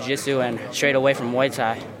in love with jiu-jitsu and strayed away from Muay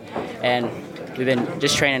Thai. And we've been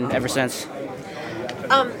just training ever since.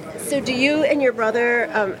 So do you and your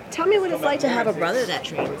brother, tell me what it's like to have a brother that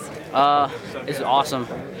trains. It's awesome.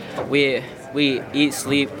 We eat,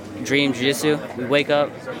 sleep, dream jiu-jitsu. We wake up,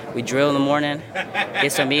 we drill in the morning,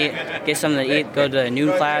 get something to eat, go to a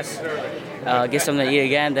noon class, get something to eat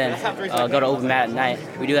again, then go to open mat at night.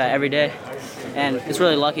 We do that every day. And it's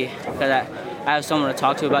really lucky because I have someone to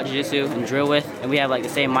talk to about jiu-jitsu and drill with, and we have like the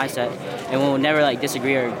same mindset. And we'll never like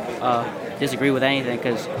disagree with anything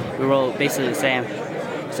because we're all basically the same.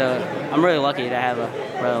 So I'm really lucky to have a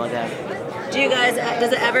brother like that. Do you guys,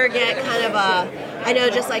 does it ever get kind of I know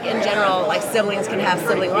just like in general, like siblings can have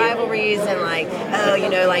sibling rivalries and like, oh, you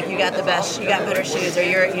know, like you got better shoes, or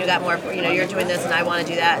you got more, you know, you're doing this and I want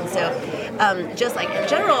to do that. And so just like in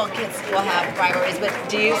general, kids will have rivalries, but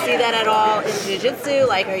do you see that at all in jiu-jitsu?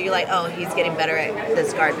 Like, are you like, oh, he's getting better at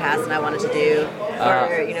this guard pass and I wanted to do,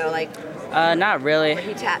 or, you know, like, not really. Or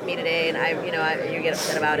he tapped me today, and you get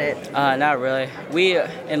upset about it. Not really. We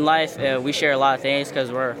in life we share a lot of things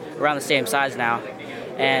because we're around the same size now,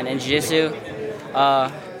 and in jiu-jitsu,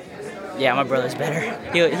 yeah, my brother's better.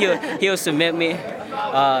 He'll submit me,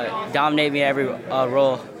 dominate me every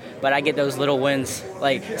roll, but I get those little wins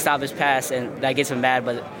like stop his pass, and that gets him mad,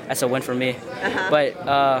 but that's a win for me.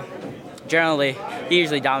 But generally, he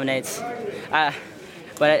usually dominates.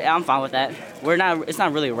 But I'm fine with that. It's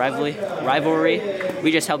not really a rivalry.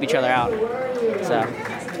 We just help each other out. So,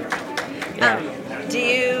 yeah. Do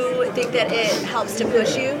you think that it helps to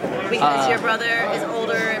push you because your brother is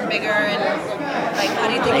older and bigger, and like how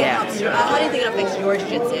do you think it helps you? How do you think it affects your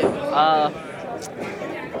jiu-jitsu?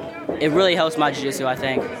 It really helps my jiu-jitsu, I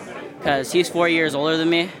think, because he's 4 years older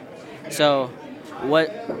than me. So,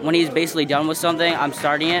 when he's basically done with something, I'm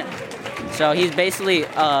starting it. So he's basically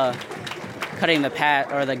cutting the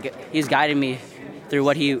path, or he's guiding me through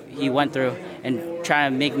what he went through and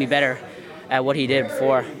trying to make me better at what he did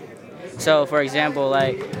before. So, for example,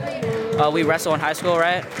 like we wrestled in high school,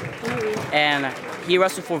 right? And he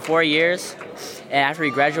wrestled for 4 years, and after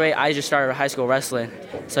he graduated, I just started high school wrestling.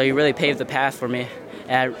 So he really paved the path for me,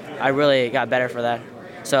 and I really got better for that.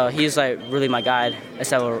 So he's like really my guide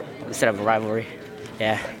instead of a rivalry.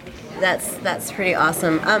 Yeah. That's pretty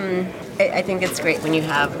awesome. I think it's great when you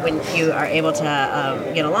are able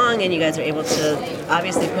to get along and you guys are able to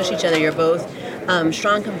obviously push each other. You're both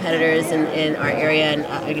strong competitors in our area and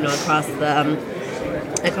across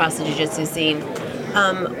the jiu-jitsu scene.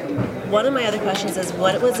 one of my other questions is,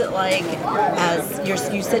 what was it like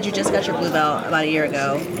you said you just got your blue belt about a year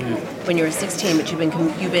ago when you were 16, but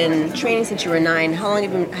you've been training since you were 9. How long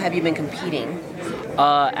have you been competing?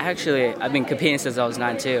 Actually, I've been competing since I was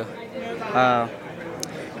 9 too.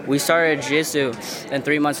 We started jiu-jitsu, and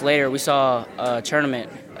 3 months later we saw a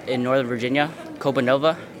tournament in Northern Virginia, Copa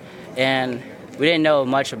Nova, and we didn't know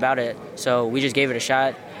much about it, so we just gave it a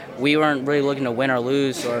shot. We weren't really looking to win or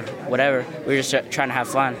lose or whatever. We were just trying to have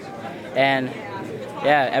fun. And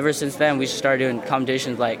yeah, ever since then we just started doing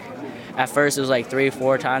competitions. Like at first it was like 3 or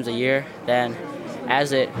 4 times a year. Then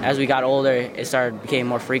as we got older, it became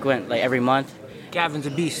more frequent, like every month. Gavin's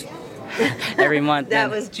a beast. Every month. That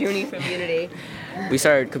was Junny from Unity. We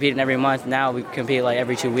started competing every month. Now we compete like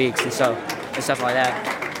every 2 weeks and stuff like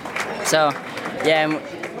that. So yeah,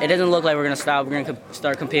 it doesn't look like we're gonna stop. We're gonna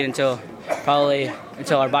start competing until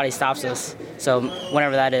our body stops us. So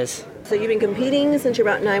whenever that is. So you've been competing since you're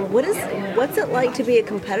about 9. What's it like to be a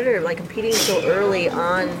competitor, like competing so early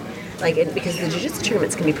on? Like, because the jiu-jitsu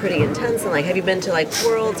tournaments can be pretty intense. And like, have you been to like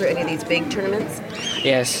Worlds or any of these big tournaments?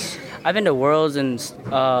 Yes, I've been to Worlds and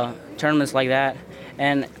tournaments like that,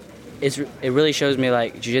 and it really shows me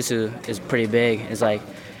like jiu-jitsu is pretty big. It's like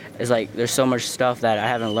there's so much stuff that I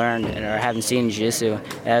haven't learned or I haven't seen in jiu-jitsu.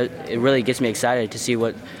 It really gets me excited to see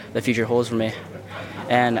what the future holds for me.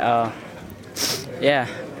 And yeah,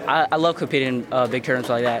 I love competing in big tournaments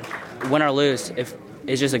like that. Win or lose,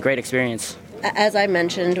 it's just a great experience. As I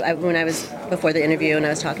mentioned when I was before the interview and I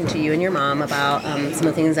was talking to you and your mom about some of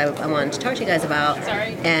the things I wanted to talk to you guys about,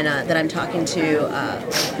 and that I'm talking to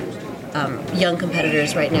young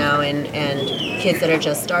competitors right now and kids that are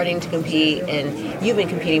just starting to compete, and you've been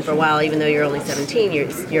competing for a while, even though you're only 17,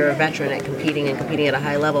 you're a veteran at competing at a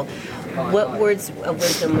high level. What words of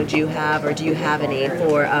wisdom would you have, or do you have any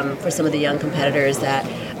for some of the young competitors that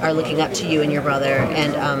are looking up to you and your brother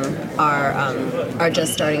and are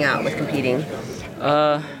just starting out with competing?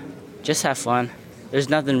 Just have fun. There's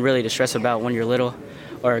nothing really to stress about when you're little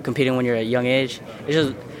or competing when you're at a young age. It's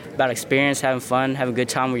just about experience, having fun, having a good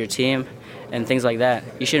time with your team, and things like that.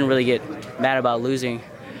 You shouldn't really get mad about losing,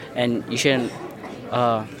 and you shouldn't.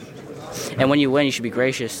 And when you win, you should be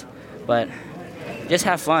gracious, but just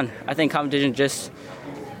have fun. I think competition just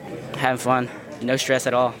having fun, no stress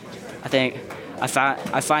at all.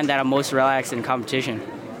 I find that I'm most relaxed in competition.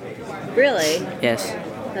 Really? Yes.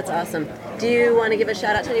 That's awesome. Do you want to give a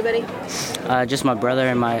shout out to anybody? Just my brother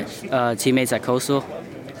and my teammates at Coastal.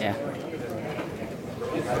 Yeah.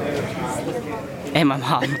 And my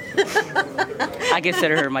mom. I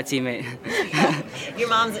consider her my teammate. Your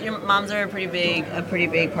moms are a pretty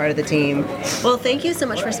big part of the team. Well, thank you so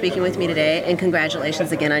much for speaking with me today, and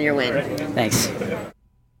congratulations again on your win. Thanks.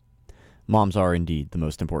 Moms are indeed the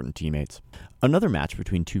most important teammates. Another match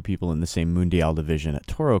between two people in the same Mundial division at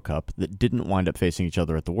Toro Cup that didn't wind up facing each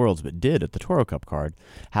other at the Worlds but did at the Toro Cup card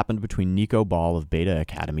happened between Nico Ball of Beta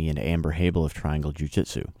Academy and Amber Habel of Triangle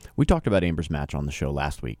Jiu-Jitsu. We talked about Amber's match on the show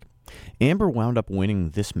last week. Amber wound up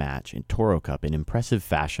winning this match in Toro Cup in impressive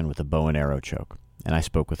fashion with a bow and arrow choke, and I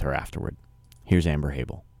spoke with her afterward. Here's Amber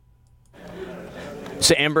Habel.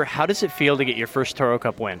 So Amber, how does it feel to get your first Toro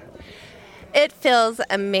Cup win? It feels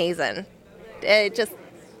amazing. It just,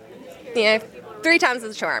 3 times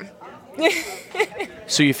the charm.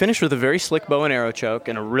 So you finished with a very slick bow and arrow choke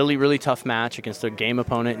and a really, really tough match against a game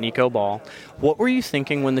opponent, Nico Ball. What were you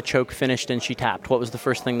thinking when the choke finished and she tapped? What was the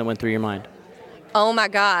first thing that went through your mind? Oh my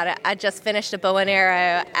God, I just finished a bow and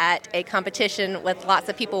arrow at a competition with lots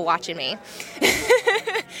of people watching me.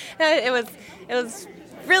 It was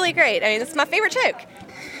really great. I mean, it's my favorite choke.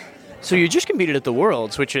 So you just competed at the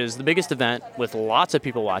Worlds, which is the biggest event with lots of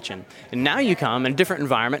people watching. And now you come in a different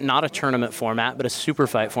environment, not a tournament format, but a super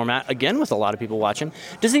fight format, again with a lot of people watching.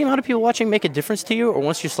 Does the amount of people watching make a difference to you, or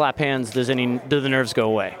once you slap hands, do the nerves go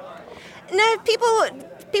away? No,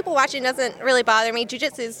 people watching doesn't really bother me.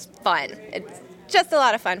 Jiu-jitsu is fun. It's just a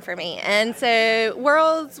lot of fun for me. And so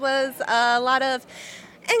Worlds was a lot of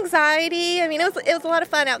anxiety. I mean, it was a lot of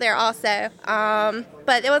fun out there also.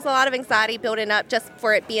 But there was a lot of anxiety building up just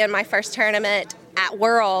for it being my first tournament at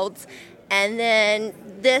Worlds. And then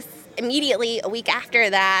this immediately a week after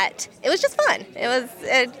that, it was just fun.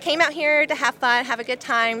 It came out here to have fun, have a good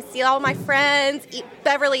time, see all my friends, eat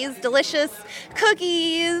Beverly's delicious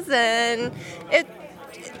cookies, and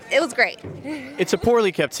it was great. It's a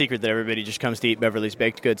poorly kept secret that everybody just comes to eat Beverly's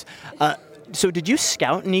baked goods. So did you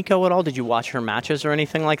scout Nico at all? Did you watch her matches or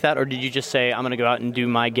anything like that? Or did you just say, I'm going to go out and do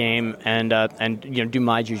my game and do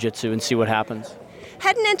my jiu-jitsu and see what happens?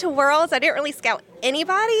 Heading into Worlds, I didn't really scout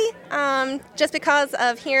anybody, just because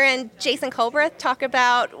of hearing Jason Colbreth talk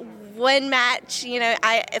about one match.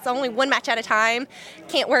 It's only one match at a time.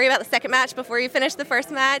 Can't worry about the second match before you finish the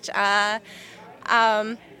first match.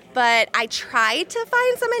 But I tried to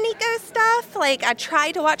find some of Nico's stuff. Like, I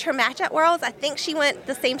tried to watch her match at Worlds. I think she went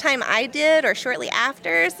the same time I did or shortly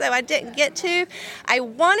after, so I didn't get to. I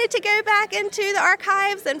wanted to go back into the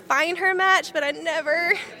archives and find her match, but I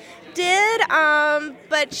never did.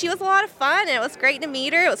 But she was a lot of fun, and it was great to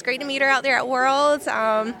meet her. It was great to meet her out there at Worlds,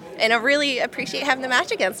 and I really appreciate having the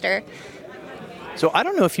match against her. So I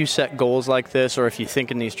don't know if you set goals like this or if you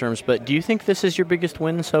think in these terms, but do you think this is your biggest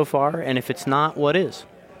win so far? And if it's not, what is?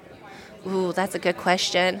 Ooh, that's a good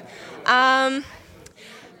question. Probably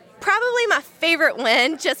my favorite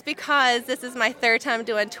win, just because this is my third time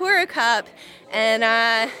doing Toro Cup, and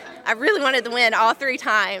I really wanted to win all 3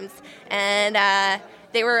 times. And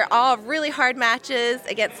they were all really hard matches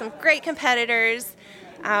against some great competitors.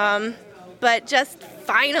 But just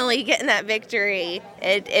finally getting that victory,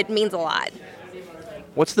 it means a lot.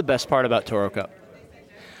 What's the best part about Toro Cup?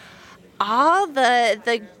 All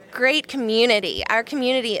the great community. Our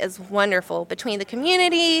community is wonderful. Between the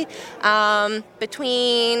community,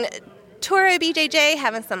 between Toro BJJ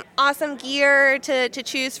having some awesome gear to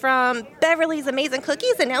choose from, Beverly's amazing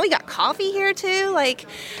cookies, and now we got coffee here too. Like,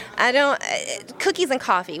 cookies and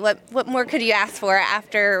coffee. What more could you ask for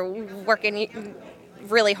after working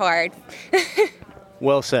really hard?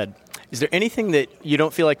 Well said. Is there anything that you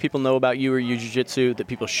don't feel like people know about you or your jiu-jitsu that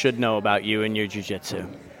people should know about you and your jiu-jitsu?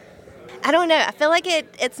 I don't know. I feel like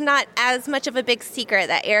it's not as much of a big secret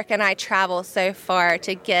that Eric and I travel so far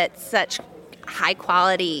to get such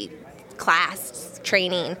high-quality class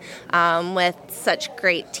training with such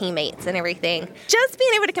great teammates and everything. Just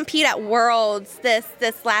being able to compete at Worlds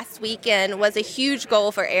this last weekend was a huge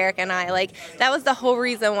goal for Eric and I. Like, that was the whole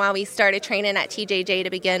reason why we started training at TJJ to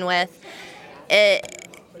begin with.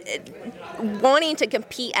 Wanting to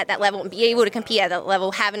compete at that level and be able to compete at that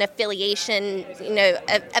level, having affiliation,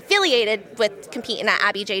 affiliated with competing at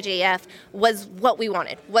IBJJF was what we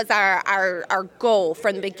wanted, was our goal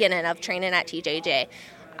from the beginning of training at TJJ.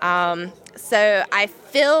 So I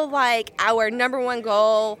feel like our number one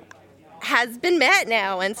goal has been met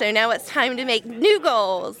now, and so now it's time to make new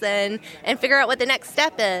goals and figure out what the next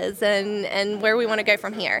step is and where we want to go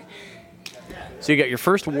from here. So you got your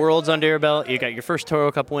first Worlds under your belt, you got your first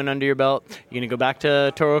Toro Cup win under your belt. You're going to go back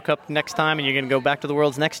to Toro Cup next time, and you're going to go back to the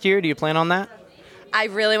Worlds next year? Do you plan on that? I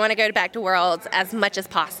really want to go back to Worlds as much as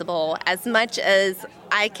possible, as much as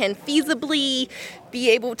I can feasibly be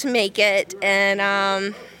able to make it. And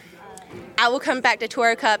I will come back to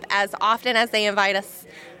Toro Cup as often as they invite us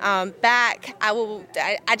back.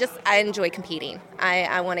 I enjoy competing.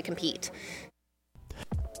 I want to compete.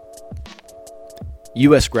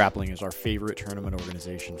 U.S. Grappling is our favorite tournament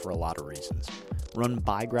organization for a lot of reasons. Run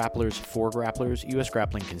by grapplers for grapplers, U.S.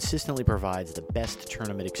 Grappling consistently provides the best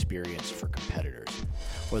tournament experience for competitors.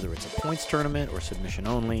 Whether it's a points tournament or submission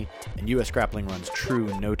only, and U.S. Grappling runs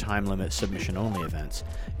true no time limit submission only events,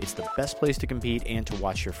 it's the best place to compete and to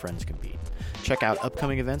watch your friends compete. Check out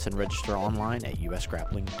upcoming events and register online at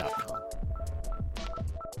usgrappling.com.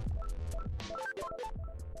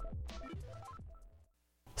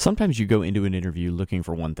 Sometimes you go into an interview looking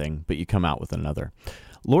for one thing, but you come out with another.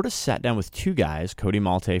 Lourdes sat down with 2 guys, Cody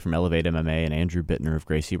Malte from Elevate MMA and Andrew Bittner of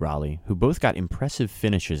Gracie Raleigh, who both got impressive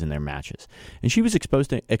finishes in their matches. And she was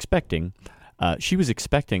expecting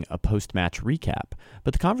a post-match recap,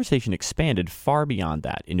 but the conversation expanded far beyond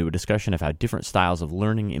that into a discussion of how different styles of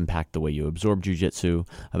learning impact the way you absorb jiu-jitsu,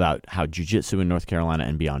 about how jiu-jitsu in North Carolina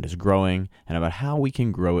and beyond is growing, and about how we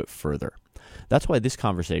can grow it further. That's why this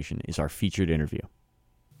conversation is our featured interview.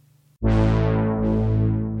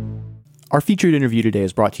 Our featured interview today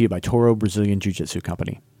is brought to you by Toro Brazilian Jiu-Jitsu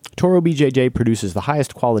Company. Toro BJJ produces the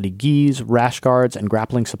highest quality gis, rash guards, and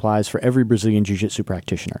grappling supplies for every Brazilian Jiu-Jitsu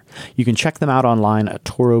practitioner. You can check them out online at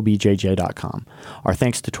torobjj.com. Our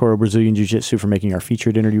thanks to Toro Brazilian Jiu-Jitsu for making our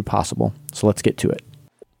featured interview possible. So let's get to it.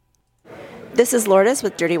 This is Lourdes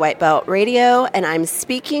with Dirty White Belt Radio, and I'm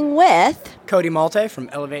speaking with Cody Malte from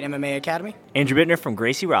Elevate MMA Academy. Andrew Bittner from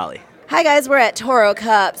Gracie Raleigh. Hi guys, we're at Toro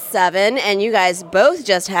Cup 7, and you guys both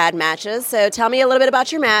just had matches, so tell me a little bit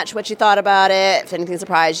about your match, what you thought about it, if anything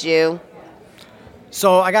surprised you.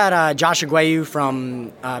 So I got Josh Aguayu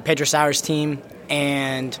from Pedro Sauer's team,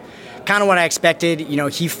 and kind of what I expected.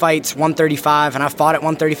 He fights 135, and I've fought at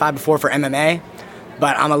 135 before for MMA,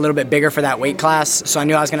 but I'm a little bit bigger for that weight class, so I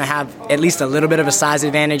knew I was going to have at least a little bit of a size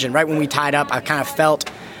advantage, and right when we tied up, I kind of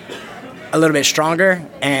felt a little bit stronger,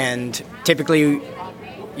 and typically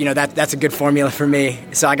that's a good formula for me.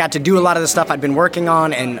 So I got to do a lot of the stuff I'd been working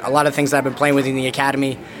on and a lot of things that I've been playing with in the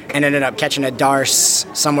academy, and ended up catching a Darce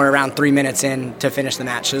somewhere around 3 minutes in to finish the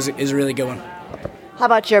match. So it was a really good one. How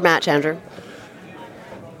about your match, Andrew?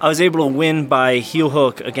 I was able to win by heel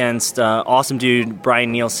hook against awesome dude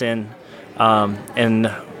Brian Nielsen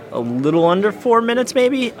in a little under 4 minutes,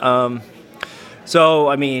 maybe. So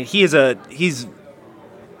I mean, he's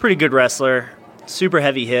pretty good wrestler, super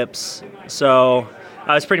heavy hips. So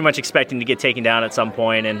I was pretty much expecting to get taken down at some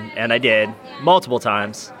point, and I did multiple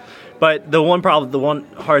times. But the one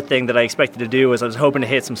hard thing that I expected to do was I was hoping to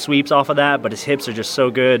hit some sweeps off of that, but his hips are just so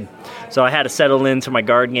good. So I had to settle into my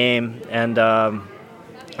guard game, and I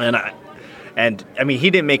mean, he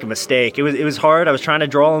didn't make a mistake. It was hard. I was trying to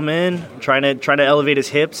draw him in, trying to elevate his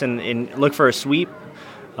hips and look for a sweep.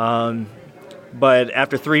 But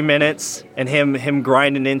after 3 minutes and him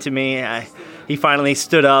grinding into me, he finally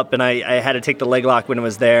stood up, and I had to take the leg lock when it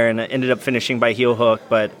was there, and I ended up finishing by heel hook.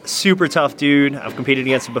 But super tough dude. I've competed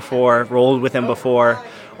against him before, rolled with him before.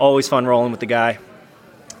 Always fun rolling with the guy.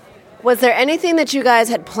 Was there anything that you guys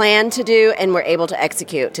had planned to do and were able to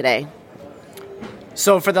execute today?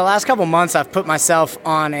 So for the last couple months, I've put myself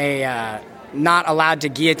on a not allowed to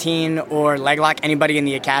guillotine or leg lock anybody in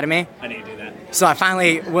the academy. I didn't do that. So I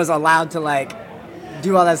finally was allowed to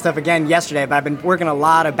do all that stuff again yesterday, but I've been working a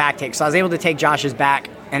lot of back takes. So I was able to take Josh's back,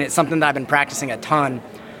 and it's something that I've been practicing a ton.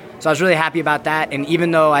 So I was really happy about that. And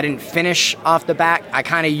even though I didn't finish off the back, I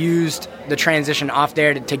kind of used the transition off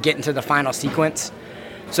there to get into the final sequence.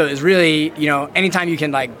 So it was really, anytime you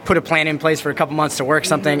can put a plan in place for a couple months to work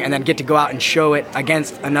something and then get to go out and show it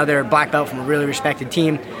against another black belt from a really respected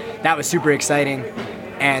team, that was super exciting.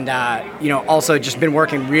 And, also just been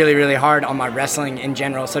working really, really hard on my wrestling in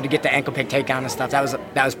general. So to get the ankle pick takedown and stuff,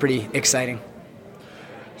 that was pretty exciting.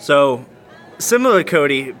 So similar to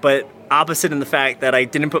Cody, but opposite in the fact that I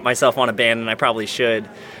didn't put myself on a band, and I probably should.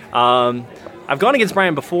 I've gone against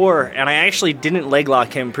Brian before, and I actually didn't leg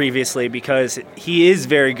lock him previously because he is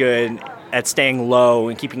very good at staying low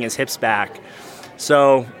and keeping his hips back.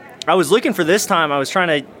 So I was looking for this time.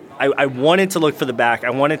 I wanted to look for the back.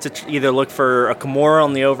 I wanted to either look for a Kimura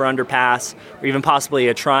on the over-under pass or even possibly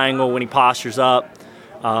a triangle when he postures up.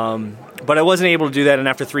 But I wasn't able to do that, and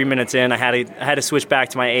after 3 minutes in, I had to switch back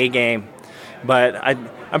to my A game. But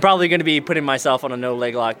I'm probably going to be putting myself on a no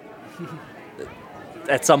leg lock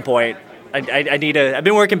at some point. I've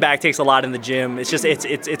been working back takes a lot in the gym. It's just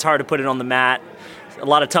it's hard to put it on the mat. A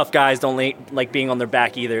lot of tough guys don't like being on their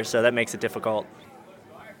back either, so that makes it difficult.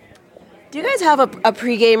 Do you guys have a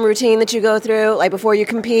pregame routine that you go through, before you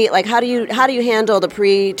compete? How do you handle the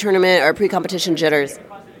pre-tournament or pre-competition jitters?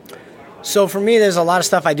 So for me, there's a lot of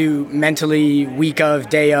stuff I do mentally, week of,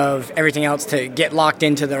 day of, everything else to get locked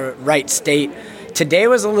into the right state. Today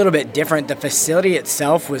was a little bit different. The facility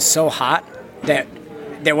itself was so hot that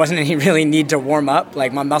there wasn't any really need to warm up. My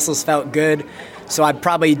muscles felt good, so I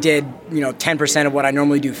probably did 10% of what I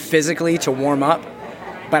normally do physically to warm up.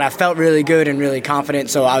 But I felt really good and really confident,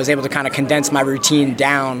 so I was able to kind of condense my routine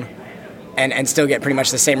down and still get pretty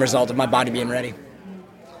much the same result of my body being ready.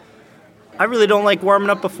 I really don't like warming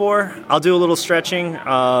up before. I'll do a little stretching,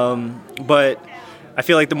 but I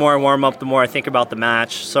feel like the more I warm up, the more I think about the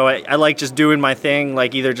match. So I like just doing my thing,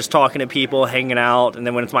 either just talking to people, hanging out, and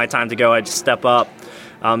then when it's my time to go, I just step up.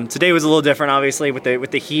 Today was a little different, obviously, with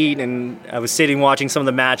the heat, and I was sitting watching some of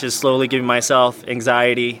the matches, slowly giving myself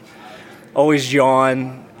anxiety. Always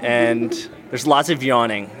yawn, and there's lots of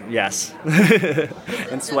yawning, yes,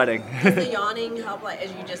 and sweating. Does the yawning help?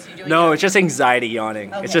 You doing? No, it's just anxiety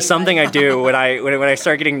yawning. Okay, it's just something I do when I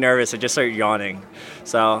start getting nervous. I just start yawning.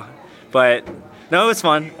 So, but no, it was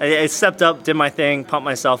fun. I stepped up, did my thing, pumped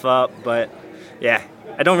myself up. But yeah,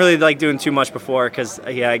 I don't really like doing too much before because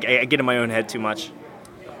I get in my own head too much.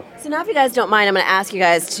 So now, if you guys don't mind, I'm going to ask you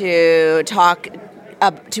guys to talk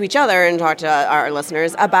to each other and talk to our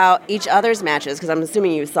listeners about each other's matches, because I'm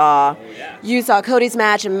assuming you saw Cody's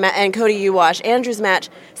match, and Cody, you watched Andrew's match.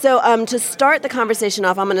 So to start the conversation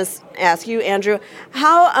off, I'm going to ask you, Andrew,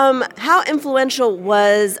 how influential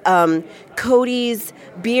was Cody's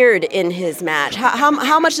beard in his match?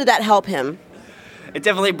 How much did that help him? It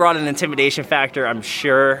definitely brought an intimidation factor, I'm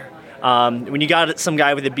sure. When you got some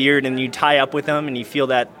guy with a beard and you tie up with him and you feel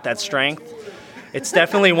that strength, it's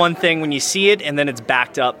definitely one thing when you see it, and then it's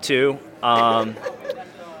backed up too. But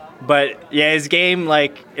yeah, his game,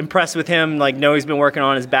 impressed with him. Know he's been working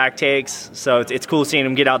on his back takes, so it's cool seeing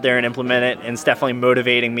him get out there and implement it. And it's definitely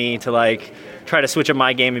motivating me to try to switch up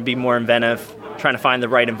my game and be more inventive, trying to find the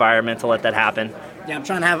right environment to let that happen. Yeah, I'm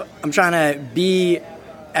trying to be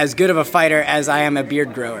as good of a fighter as I am a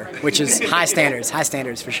beard grower, which is high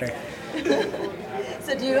standards for sure.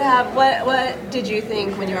 So do you have, what did you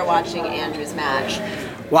think when you were watching Andrew's match?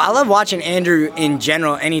 Well, I love watching Andrew in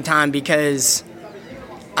general anytime because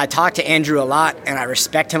I talk to Andrew a lot and I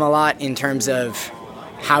respect him a lot in terms of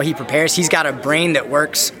how he prepares. He's got a brain that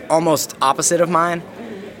works almost opposite of mine.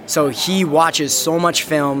 So he watches so much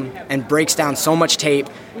film and breaks down so much tape,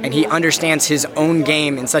 and he understands his own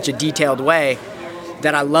game in such a detailed way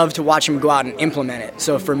that I love to watch him go out and implement it.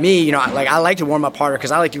 So for me, you know, I like to warm up harder because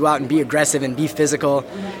I like to go out and be aggressive and be physical.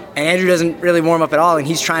 And Andrew doesn't really warm up at all, and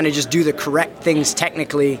he's trying to just do the correct things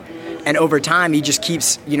technically. And over time, he just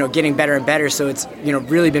keeps, you know, getting better and better. So it's, you know,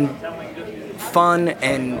 really been fun,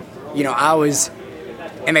 and, you know, I always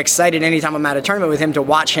am excited anytime I'm at a tournament with him to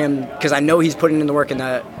watch him because I know he's putting in the work in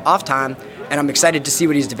the off time, and I'm excited to see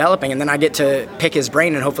what he's developing, and then I get to pick his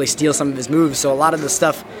brain and hopefully steal some of his moves. So a lot of the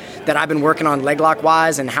stuff that I've been working on leg lock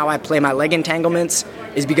wise and how I play my leg entanglements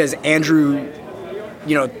is because Andrew,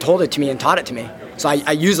 you know, told it to me and taught it to me. So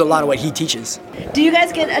I use a lot of what he teaches. Do you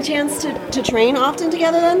guys get a chance to train often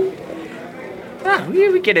together then?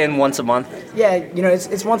 We get in once a month. Yeah, you know,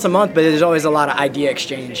 it's once a month, but there's always a lot of idea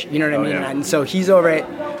exchange. You know what I mean? Yeah. And so he's over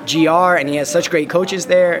at GR, and he has such great coaches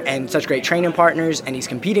there and such great training partners, and he's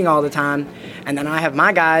competing all the time. And then I have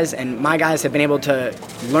my guys, and my guys have been able to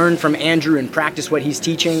learn from Andrew and practice what he's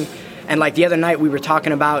teaching. And like the other night, we were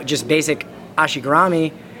talking about just basic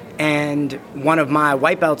ashigarami, and one of my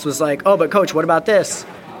white belts was like, "Oh, but coach, what about this?"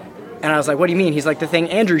 And I was like, "What do you mean?" He's like, "The thing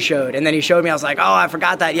Andrew showed." And then he showed me. I was like, "Oh, I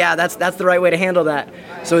forgot that. Yeah, that's the right way to handle that."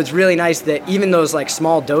 So it's really nice that even those like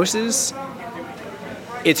small doses,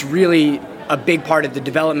 it's really a big part of the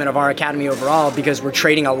development of our academy overall because we're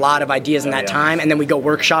trading a lot of ideas in that time, and then we go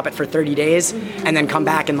workshop it for 30 days and then come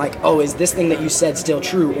back and like, "Oh, is this thing that you said still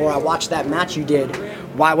true?" Or I watched that match you did.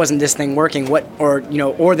 Why wasn't this thing working? Or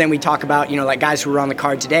then we talk about, you know, like guys who were on the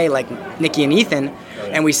card today, like Nicky and Ethan,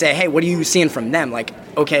 and we say, "Hey, what are you seeing from them?" Like,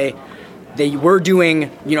 okay, they were doing,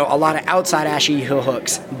 you know, a lot of outside ashi heel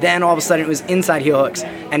hooks. Then all of a sudden it was inside heel hooks.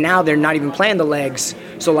 And now they're not even playing the legs.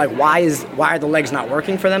 So like why are the legs not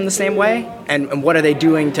working for them the same way? And what are they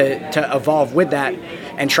doing to evolve with that?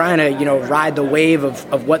 And trying to, you know, ride the wave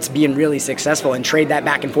of what's being really successful and trade that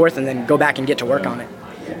back and forth and then go back and get to work on it.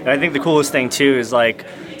 And I think the coolest thing too is like,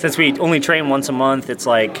 since we only train once a month, it's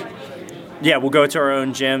like, yeah, we'll go to our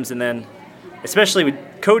own gyms, and then especially with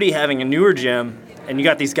Cody having a newer gym, and you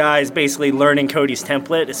got these guys basically learning Cody's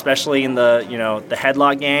template, especially in the, you know, the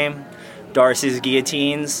headlock game, Darcy's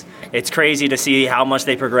guillotines. It's crazy to see how much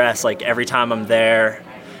they progress, like, every time I'm there.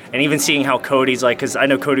 And even seeing how Cody's, like, because I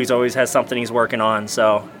know Cody's always has something he's working on.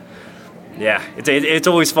 So, yeah, it's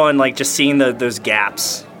always fun, like, just seeing those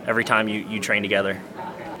gaps every time you train together.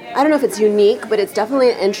 I don't know if it's unique, but it's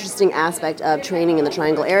definitely an interesting aspect of training in the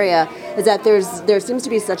Triangle area is that there seems to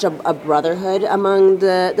be such a brotherhood among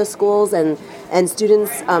the schools, and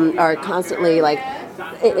students are constantly like,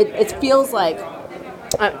 it feels like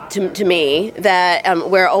to me that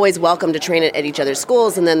we're always welcome to train at each other's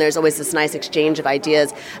schools, and then there's always this nice exchange of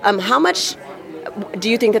ideas. How much do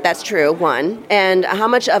you think that that's true, one, and how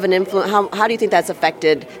much of an influence, how do you think that's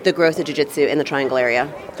affected the growth of jiu-jitsu in the Triangle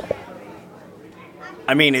area?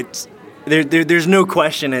 I mean, there's no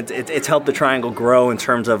question it's helped the Triangle grow in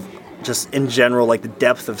terms of just in general, like the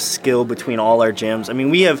depth of skill between all our gyms. I mean,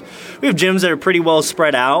 we have gyms that are pretty well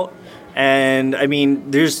spread out, and I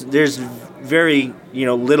mean, there's very, you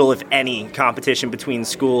know, little if any competition between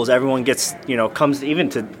schools. Everyone gets, you know, comes even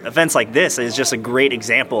to events like this is just a great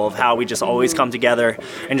example of how we just always come together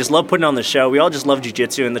and just love putting on the show. We all just love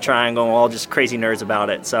jiu-jitsu in the Triangle, and we're all just crazy nerds about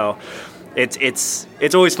it. So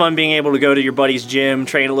it's always fun being able to go to your buddy's gym,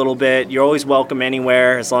 train a little bit. You're always welcome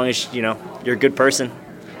anywhere as long as, you know, you're a good person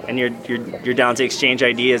and you're down to exchange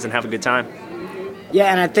ideas and have a good time.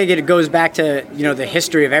 Yeah, and I think it goes back to, you know, the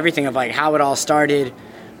history of everything, of like how it all started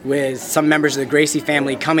with some members of the Gracie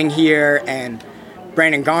family coming here, and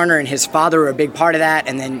Brandon Garner and his father were a big part of that,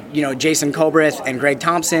 and then, you know, Jason Cobreth and Greg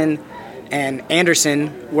Thompson and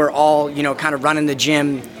Anderson were all, you know, kind of running the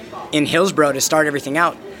gym in Hillsborough to start everything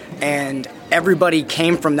out. And everybody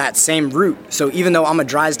came from that same route. So even though I'm a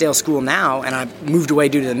Drysdale school now and I moved away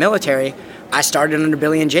due to the military, I started under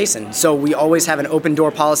Billy and Jason. So we always have an open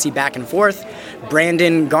door policy back and forth.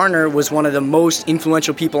 Brandon Garner was one of the most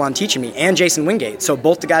influential people on teaching me, and Jason Wingate. So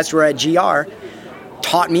both the guys who were at GR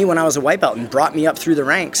taught me when I was a white belt and brought me up through the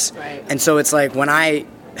ranks. Right. And so it's like when I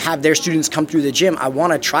have their students come through the gym, I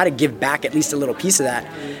want to try to give back at least a little piece of that.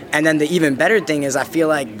 And then the even better thing is I feel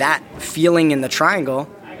like that feeling in the Triangle,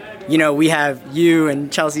 you know, we have you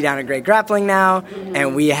and Chelsea down at Great Grappling now,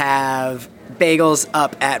 and we have Bagels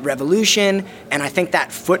up at Revolution, and I think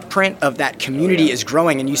that footprint of that community is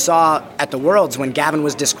growing. And you saw at the Worlds when Gavin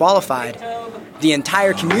was disqualified, the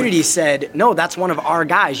entire community said, no, that's one of our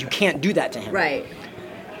guys. You can't do that to him. Right.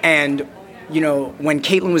 And, when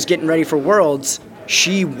Caitlin was getting ready for Worlds,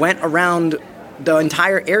 she went around the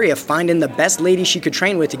entire area finding the best lady she could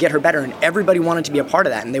train with to get her better. And everybody wanted to be a part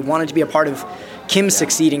of that. And they wanted to be a part of Kim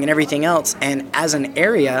succeeding and everything else. And as an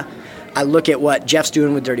area, I look at what Jeff's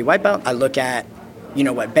doing with Dirty White Belt. I look at,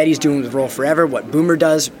 what Betty's doing with Roll Forever, what Boomer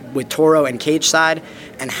does with Toro and Cage Side,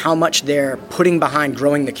 and how much they're putting behind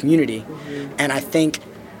growing the community. Mm-hmm. And I think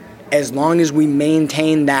as long as we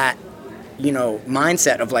maintain that,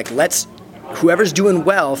 mindset of like, whoever's doing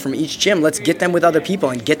well from each gym, let's get them with other people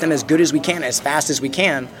and get them as good as we can, as fast as we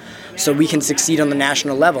can, so we can succeed on the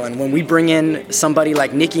national level. And when we bring in somebody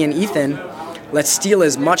like Nicky and Ethan, let's steal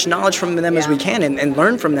as much knowledge from them as we can and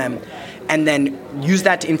learn from them, and then use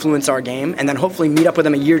that to influence our game, and then hopefully meet up with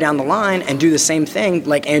them a year down the line and do the same thing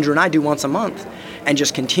like Andrew and I do once a month, and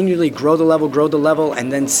just continually grow the level,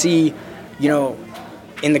 and then see,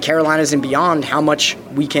 in the Carolinas and beyond, how much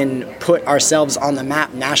we can put ourselves on the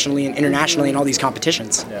map nationally and internationally in all these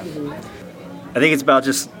competitions. Yeah. I think it's about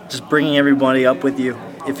just bringing everybody up with you.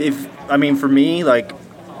 For me, like,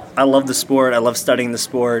 I love the sport. I love studying the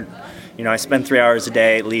sport. I spend 3 hours a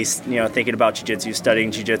day at least, thinking about jiu-jitsu,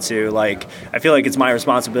 studying jiu-jitsu. Like, I feel like it's my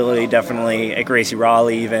responsibility, definitely at Gracie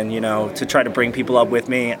Raleigh even, to try to bring people up with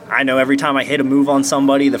me. I know every time I hit a move on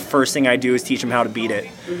somebody, the first thing I do is teach them how to beat it.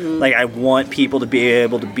 Mm-hmm. Like, I want people to be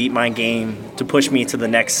able to beat my game, to push me to the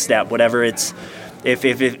next step, whatever it's.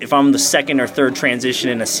 If I'm the second or third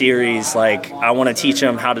transition in a series, like, I want to teach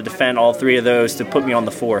them how to defend all three of those to put me on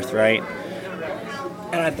the fourth, right?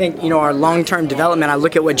 And I think, our long-term development, I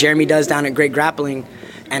look at what Jeremy does down at Great Grappling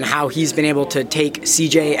and how he's been able to take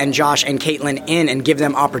CJ and Josh and Caitlin in and give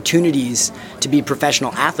them opportunities to be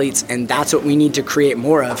professional athletes, and that's what we need to create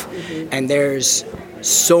more of. Mm-hmm. And there's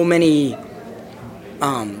so many,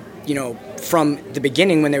 from the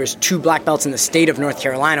beginning when there was 2 black belts in the state of North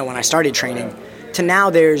Carolina when I started training, to now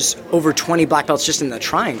there's over 20 black belts just in the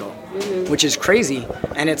triangle, mm-hmm. which is crazy.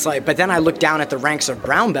 And it's like, but then I look down at the ranks of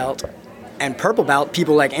brown belt and purple belt,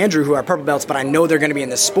 people like Andrew who are purple belts, but I know they're going to be in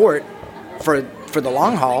the sport for the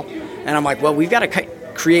long haul. And I'm like, well, we've got to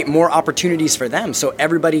create more opportunities for them so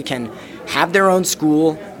everybody can have their own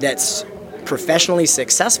school that's professionally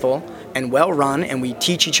successful and well run, and we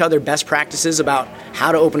teach each other best practices about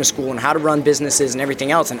how to open a school and how to run businesses and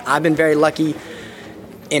everything else. And I've been very lucky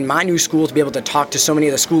in my new school to be able to talk to so many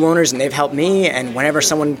of the school owners, and they've helped me. And whenever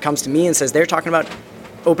someone comes to me and says they're talking about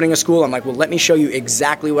opening a school, I'm like, well, let me show you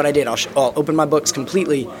exactly what I did. I'll open my books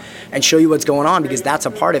completely and show you what's going on, because that's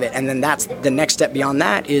a part of it. And then that's the next step beyond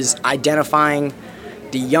that is identifying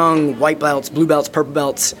the young white belts, blue belts, purple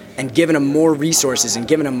belts, and giving them more resources and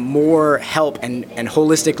giving them more help and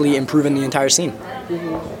holistically improving the entire scene.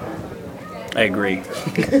 Mm-hmm. I agree.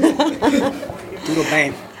 Doodle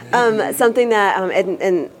bang. Something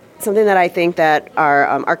that something that I think that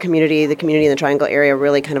our community, the community in the Triangle area,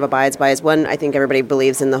 really kind of abides by is one. I think everybody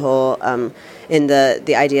believes in the whole in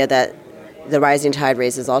the idea that the rising tide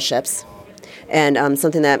raises all ships, and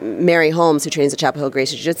something that Mary Holmes, who trains at Chapel Hill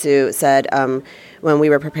Gracie Jiu-Jitsu, said when we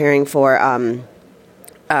were preparing for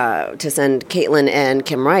to send Caitlin and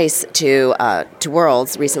Kim Rice to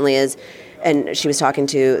Worlds recently is. And she was talking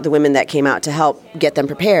to the women that came out to help get them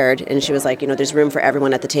prepared, and she was like, there's room for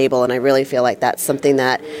everyone at the table, and I really feel like that's something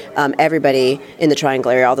that everybody in the Triangle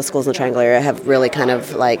area, all the schools in the Triangle area, have really kind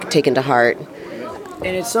of like taken to heart.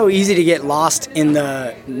 And it's so easy to get lost in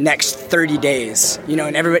the next 30 days,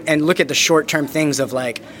 and look at the short-term things of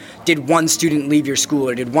like, did one student leave your school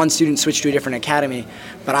or did one student switch to a different academy?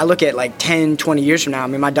 But I look at like 10, 20 years from now. I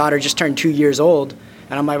mean, my daughter just turned 2 years old,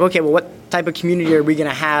 and I'm like, okay, well, what type of community are we going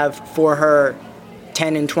to have for her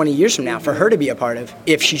 10 and 20 years from now for her to be a part of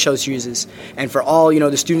if she chose to use this? And for all,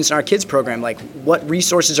 the students in our kids program, like what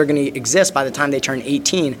resources are going to exist by the time they turn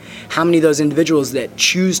 18? How many of those individuals that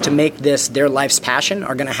choose to make this their life's passion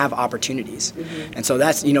are going to have opportunities? Mm-hmm. And so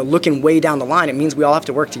that's, looking way down the line, it means we all have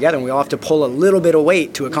to work together and we all have to pull a little bit of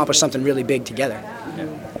weight to accomplish something really big together.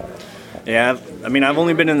 Yeah, I've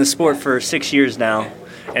only been in the sport for 6 years now.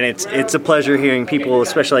 And it's a pleasure hearing people,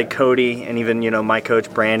 especially like Cody and even, my coach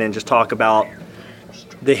Brandon, just talk about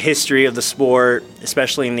the history of the sport,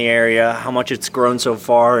 especially in the area, how much it's grown so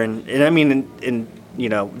far, and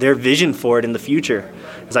their vision for it in the future.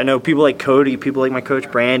 Because I know people like Cody, people like my coach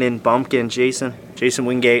Brandon, Bumpkin, Jason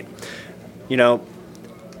Wingate,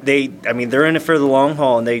 they're in it for the long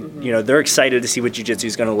haul, and they're excited to see what jiu-jitsu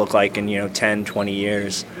is going to look like in 10, 20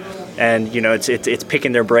 years. And it's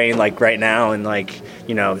picking their brain like right now, and like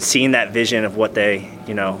seeing that vision of what they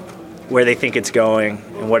where they think it's going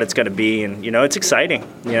and what it's going to be, and it's exciting.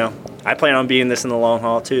 I plan on being this in the long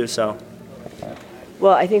haul too. So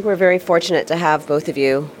Well, I think we're very fortunate to have both of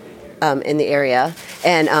you in the area,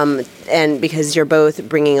 and because you're both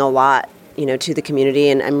bringing a lot, to the community,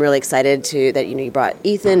 and I'm really excited that you brought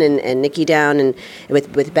Ethan and Nicky down, and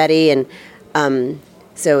with Betty, and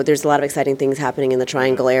so there's a lot of exciting things happening in the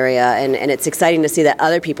Triangle area, and it's exciting to see that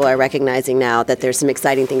other people are recognizing now that there's some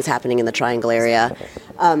exciting things happening in the Triangle area.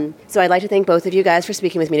 So I'd like to thank both of you guys for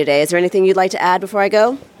speaking with me today. Is there anything you'd like to add before I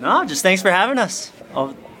go? No, just thanks for having us.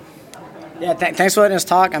 Yeah, thanks for letting us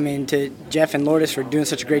talk. I mean, to Jeff and Lourdes for doing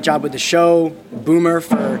such a great job with the show, Boomer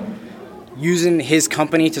for using his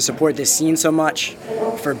company to support this scene so much,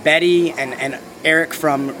 for Betty and Eric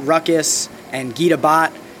from Ruckus and Gita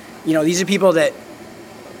Bott. These are people that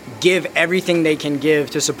give everything they can give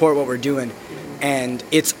to support what we're doing. And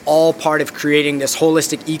it's all part of creating this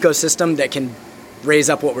holistic ecosystem that can raise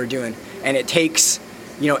up what we're doing. And it takes,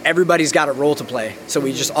 everybody's got a role to play. So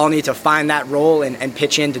we just all need to find that role and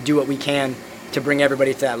pitch in to do what we can to bring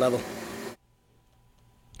everybody to that level.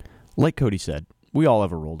 Like Cody said, we all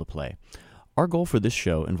have a role to play. Our goal for this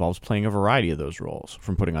show involves playing a variety of those roles,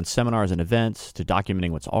 from putting on seminars and events, to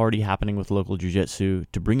documenting what's already happening with local jiu-jitsu,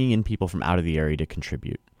 to bringing in people from out of the area to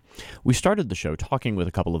contribute. We started the show talking with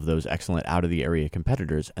a couple of those excellent out-of-the-area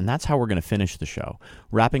competitors, and that's how we're going to finish the show,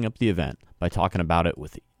 wrapping up the event by talking about it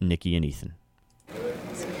with Nicky and Ethan.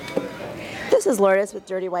 This is Lourdes with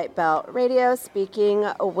Dirty White Belt Radio, speaking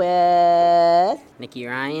with Nicky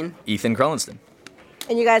Ryan. Ethan Crelinsten.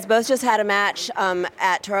 And you guys both just had a match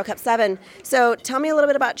at Toro Cup 7. So tell me a little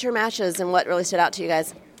bit about your matches and what really stood out to you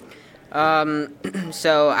guys.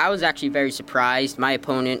 So I was actually very surprised. My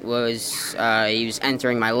opponent was, he was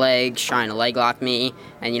entering my legs, trying to leg lock me.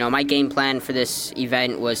 And, my game plan for this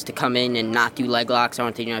event was to come in and not do leg locks. I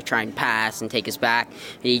wanted to, try and pass and take us back.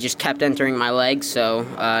 He just kept entering my legs. So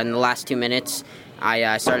in the last 2 minutes,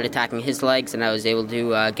 I started attacking his legs, and I was able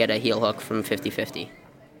to get a heel hook from 50-50.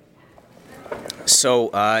 So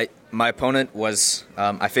my opponent was,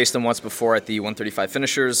 I faced him once before at the 135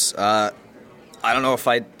 finishers. I don't know if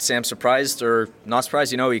I'd say I'm surprised or not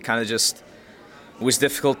surprised. He kind of just, it was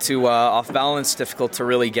difficult to off balance, difficult to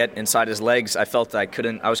really get inside his legs. I felt I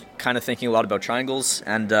was kind of thinking a lot about triangles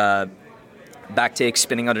and back take,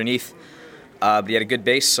 spinning underneath. But he had a good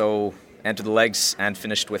base, so entered the legs and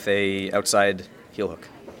finished with a outside heel hook.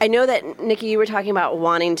 I know that, Nicky, you were talking about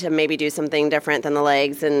wanting to maybe do something different than the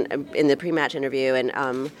legs in the pre-match interview,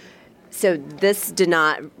 and so this did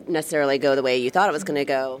not necessarily go the way you thought it was going to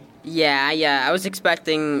go. Yeah, I was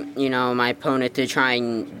expecting, my opponent to try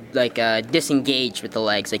and, disengage with the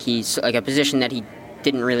legs. He's, a position that he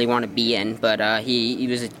didn't really want to be in, but he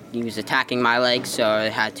was attacking my legs, so I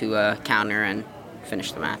had to counter and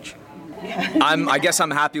finish the match. I guess I'm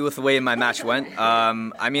happy with the way my match went.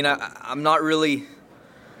 I'm not really...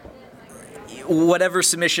 Whatever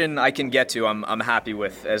submission I can get to, I'm happy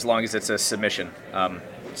with, as long as it's a submission.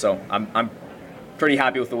 So I'm pretty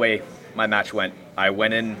happy with the way my match went. I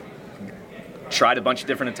went in, tried a bunch of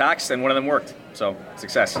different attacks, and one of them worked. So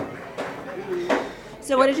success.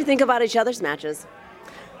 So what did you think about each other's matches?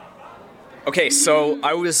 Okay, so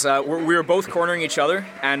I was we were both cornering each other,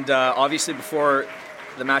 and obviously before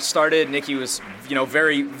the match started, Nicky was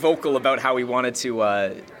very vocal about how he wanted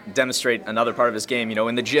to demonstrate another part of his game.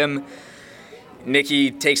 In the gym, Nicky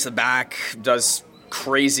takes the back, does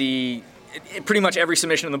crazy, pretty much every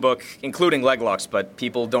submission in the book, including leg locks, but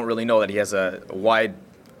people don't really know that he has a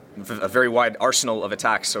very wide arsenal of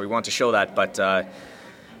attacks, so we want to show that. But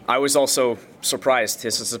I was also surprised.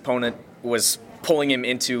 His opponent was pulling him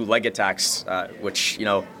into leg attacks, which,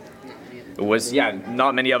 not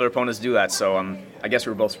many other opponents do that, so I guess we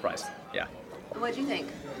were both surprised. Yeah. What did you think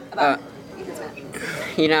about Ethan's match?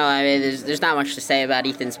 There's not much to say about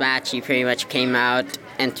Ethan's match. He pretty much came out,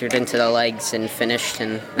 entered into the legs, and finished,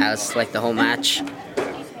 and that was the whole match.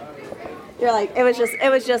 You're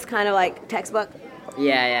it was just kind of like textbook?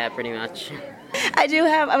 Yeah, pretty much. I do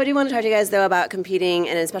want to talk to you guys, though, about competing,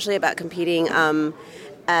 and especially about competing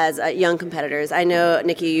as young competitors. I know,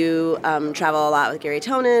 Nicky, you travel a lot with Gary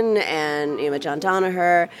Tonin and with John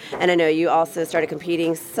Danaher, and I know you also started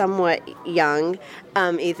competing somewhat young,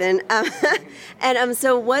 Ethan. And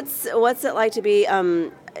so what's it like to be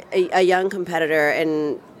a young competitor,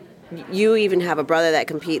 and you even have a brother that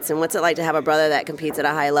competes, and what's it like to have a brother that competes at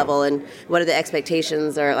a high level, and what are the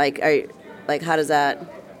expectations, or how does that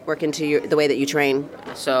work work into the way that you train?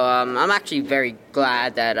 So I'm actually very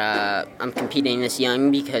glad that I'm competing this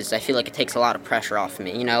young because I feel like it takes a lot of pressure off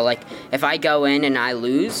me. You know, like if I go in and I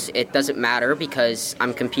lose, it doesn't matter because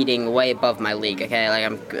I'm competing way above my league. Okay, like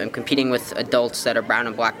I'm competing with adults that are brown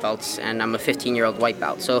and black belts, and I'm a 15-year-old white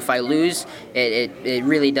belt. So if I lose, it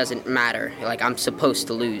really doesn't matter. Like I'm supposed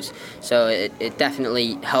to lose. So it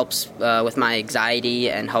definitely helps with my anxiety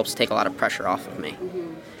and helps take a lot of pressure off of me.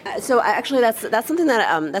 So actually, that's something that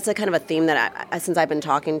that's a kind of a theme that since I've been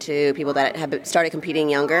talking to people that have started competing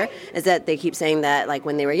younger, is that they keep saying that like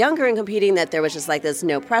when they were younger and competing, that there was just like this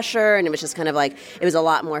no pressure, and it was just kind of like it was a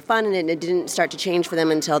lot more fun, and it didn't start to change for them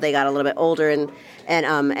until they got a little bit older and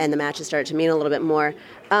the matches started to mean a little bit more.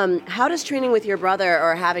 How does training with your brother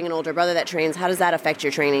or having an older brother that trains, how does that affect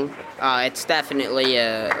your training? It's definitely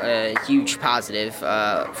a huge positive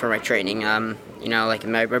for my training. You know, like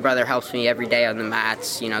my brother helps me every day on the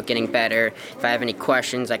mats, you know, getting better. If I have any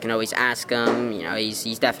questions, I can always ask him. You know,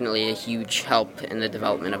 he's definitely a huge help in the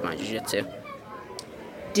development of my jiu-jitsu.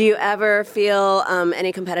 Do you ever feel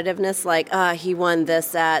any competitiveness, like he won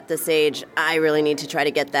this at this age, I really need to try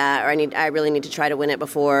to get that, or I really need to try to win it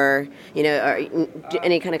before, you know, or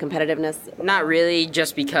any kind of competitiveness? Not really,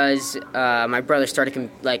 just because my brother started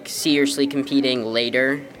seriously competing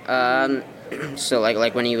later. So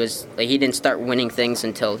like when he was he didn't start winning things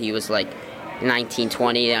until he was like 19,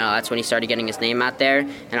 20. You know, that's when he started getting his name out there,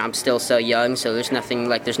 and I'm still so young, so there's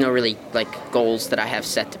no really goals that I have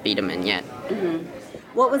set to beat him in yet. Mm-hmm.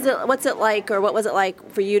 What's it like, or what was it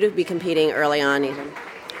like for you to be competing early on, Ethan?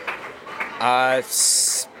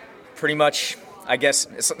 Pretty much, I guess.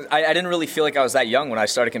 I didn't really feel like I was that young when I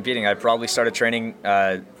started competing. I probably started training.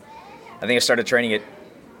 I think I started training at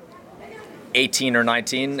 18 or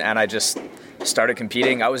 19, and I just started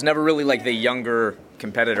competing. I was never really like the younger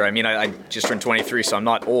competitor. I mean, I just turned 23, so I'm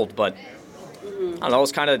not old, but I don't know, it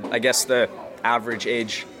was kind of, I guess, the average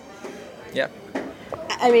age. Yeah.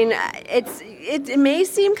 I mean, it may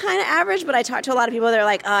seem kind of average, but I talk to a lot of people that are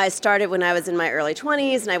like, I started when I was in my early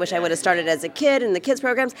 20s, and I wish I would have started as a kid in the kids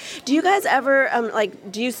programs. Do you guys ever,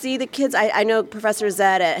 do you see the kids? I know Professor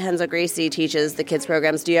Zed at Henzo Gracie teaches the kids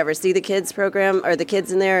programs. Do you ever see the kids program or the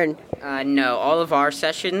kids in there? No, all of our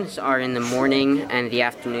sessions are in the morning and the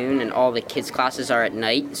afternoon, and all the kids classes are at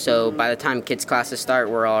night. So by the time kids classes start,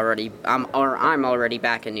 I'm already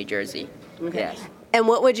back in New Jersey. Okay. Yes. And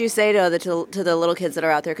what would you say to the little kids that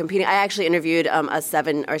are out there competing? I actually interviewed a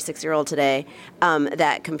 7 or 6-year-old today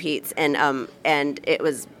that competes, and it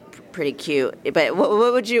was pretty cute. But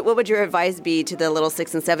what would your advice be to the little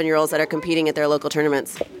 6 and 7-year-olds that are competing at their local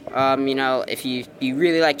tournaments? You know, if you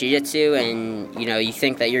really like jiu-jitsu and, you know, you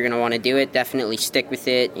think that you're going to want to do it, definitely stick with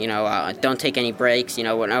it. You know, don't take any breaks. You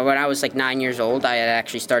know, when I was 9 years old, I had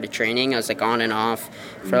actually started training. I was on and off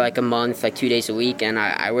for a month, 2 days a week, and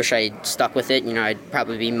I wish I had stuck with it. You know, I'd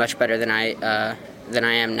probably be much better than I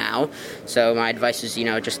am now. So my advice is, you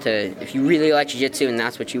know, just if you really like jiu-jitsu and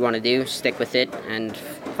that's what you want to do, stick with it and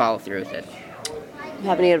follow through with it. You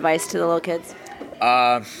have any advice to the little kids?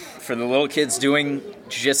 For the little kids doing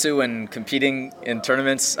jiu-jitsu and competing in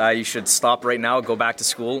tournaments, you should stop right now, go back to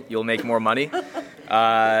school. You'll make more money.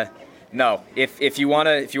 No, if you want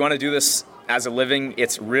to do this as a living,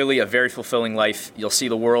 it's really a very fulfilling life. You'll see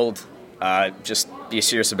the world. Just be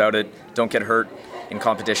serious about it. Don't get hurt in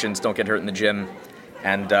competitions. Don't get hurt in the gym.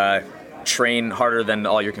 And train harder than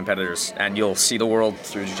all your competitors, and you'll see the world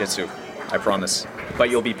through jiu-jitsu. I promise. But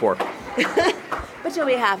you'll be poor. But you'll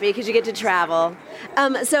be happy because you get to travel.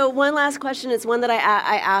 So one last question is one that I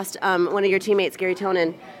asked one of your teammates, Gary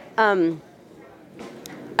Tonin,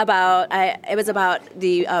 it was about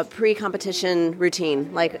the pre-competition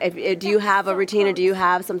routine. Do you have a routine, or do you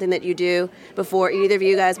have something that you do before, either of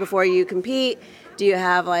you guys, before you compete? Do you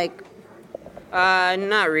have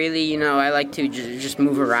not really. You know, I like to just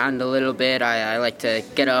move around a little bit. I like to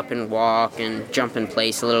get up and walk and jump in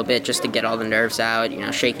place a little bit just to get all the nerves out, you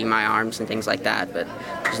know, shaking my arms and things like that. But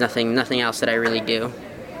there's nothing else that I really do.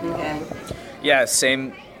 Okay. Yeah,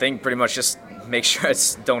 same thing pretty much. Just make sure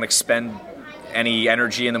don't expend any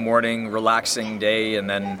energy in the morning, relaxing day, and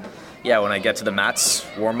then, yeah, when I get to the mats,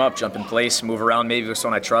 warm up, jump in place, move around maybe with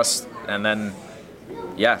someone I trust, and then,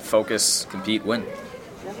 yeah, focus, compete, win.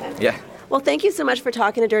 Okay. Yeah. Well, thank you so much for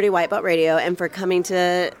talking to Dirty White Belt Radio and for coming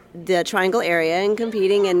to the Triangle area and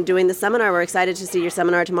competing and doing the seminar. We're excited to see your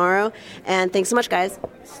seminar tomorrow. And thanks so much, guys.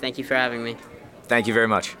 Thank you for having me. Thank you very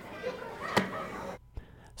much.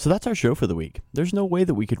 So that's our show for the week. There's no way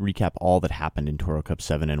that we could recap all that happened in Toro Cup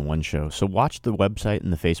 7 in one show, so watch the website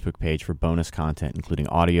and the Facebook page for bonus content, including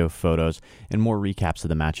audio, photos, and more recaps of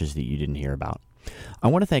the matches that you didn't hear about. I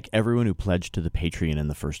want to thank everyone who pledged to the Patreon in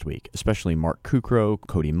the first week, especially Mark Kukro,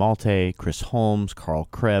 Cody Malte, Chris Holmes, Carl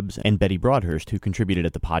Krebs, and Betty Broadhurst, who contributed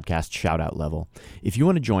at the podcast shout-out level. If you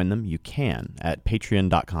want to join them, you can at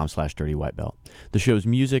patreon.com/dirtywhitebelt. The show's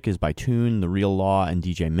music is by Toon, The Real Law, and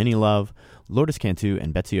DJ Mini Love. Lotus Cantu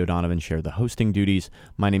and Betsy O'Donovan share the hosting duties.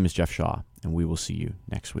 My name is Jeff Shaw, and we will see you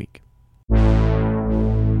next week.